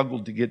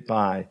struggled to get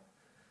by,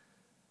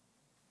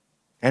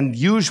 and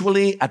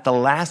usually at the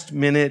last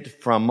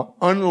minute from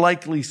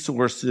unlikely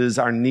sources,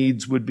 our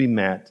needs would be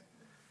met.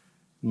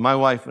 My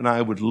wife and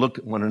I would look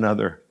at one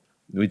another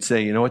and we'd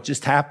say, "You know what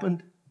just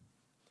happened?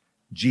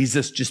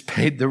 Jesus just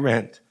paid the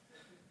rent.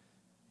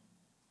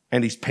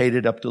 And he's paid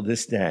it up till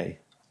this day."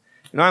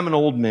 You know, I'm an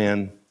old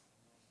man.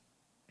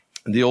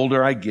 And the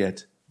older I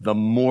get, the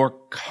more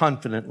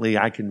confidently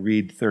I can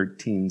read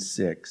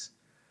 13:6.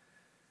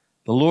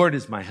 The Lord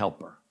is my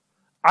helper.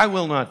 I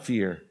will not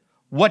fear.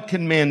 What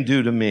can man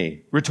do to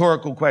me?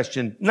 Rhetorical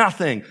question.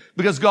 Nothing,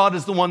 because God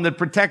is the one that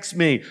protects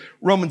me.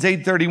 Romans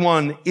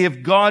 8:31.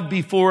 If God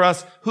be for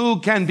us, who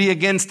can be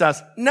against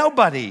us?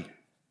 Nobody.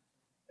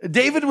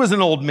 David was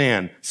an old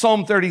man.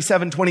 Psalm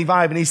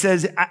 37:25. And he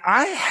says,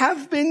 "I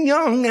have been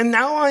young and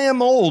now I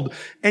am old,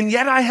 and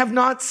yet I have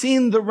not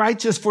seen the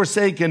righteous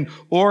forsaken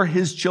or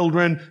his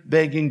children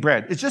begging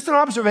bread." It's just an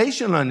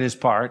observation on his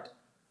part.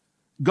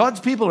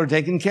 God's people are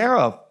taken care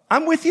of.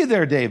 I'm with you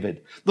there,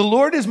 David. The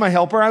Lord is my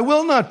helper. I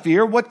will not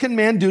fear. What can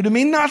man do to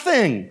me?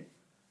 Nothing.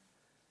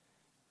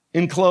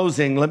 In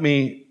closing, let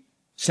me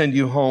send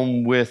you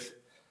home with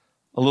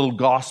a little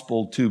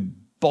gospel to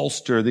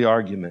bolster the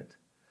argument.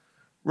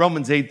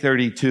 Romans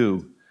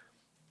 8:32.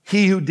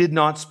 He who did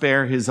not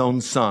spare his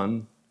own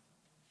son,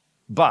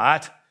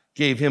 but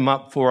gave him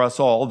up for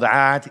us all,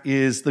 that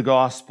is the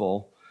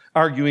gospel,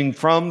 arguing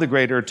from the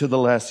greater to the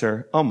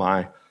lesser. Oh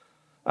my.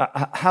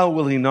 How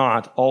will he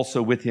not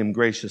also with him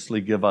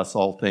graciously give us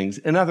all things?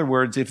 In other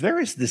words, if there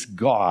is this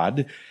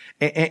God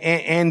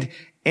and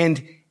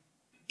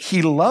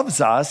he loves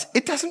us,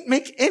 it doesn't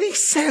make any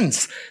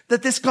sense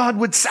that this God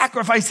would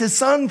sacrifice his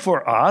son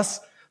for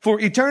us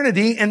for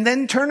eternity and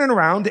then turn it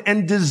around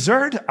and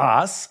desert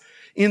us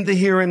in the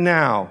here and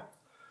now.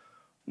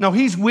 No,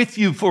 he's with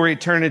you for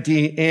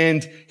eternity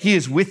and he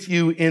is with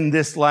you in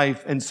this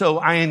life. And so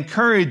I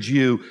encourage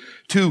you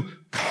to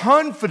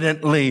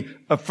confidently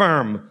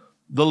affirm,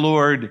 "The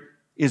Lord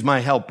is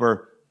my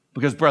helper,"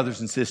 because brothers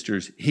and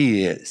sisters,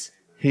 he is.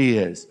 He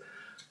is.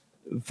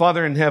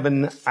 Father in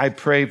heaven, I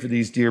pray for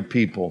these dear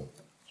people.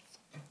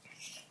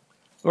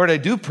 Lord, I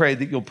do pray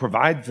that you'll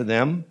provide for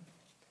them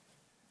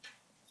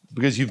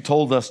because you've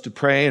told us to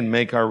pray and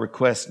make our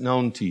requests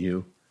known to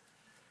you.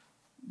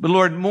 But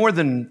Lord, more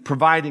than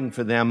providing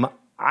for them,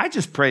 I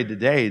just pray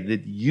today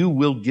that you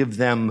will give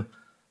them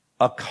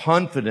a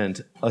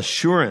confident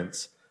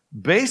assurance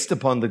based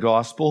upon the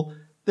gospel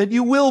that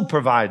you will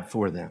provide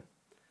for them.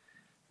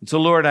 And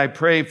so, Lord, I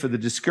pray for the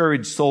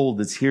discouraged soul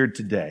that's here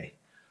today,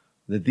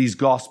 that these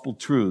gospel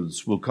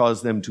truths will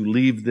cause them to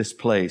leave this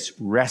place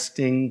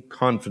resting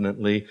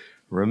confidently,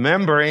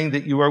 remembering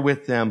that you are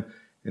with them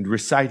and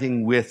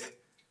reciting with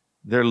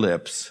their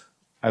lips,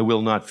 "I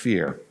will not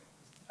fear.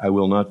 I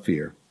will not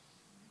fear."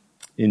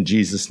 In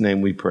Jesus'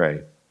 name we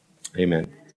pray. Amen.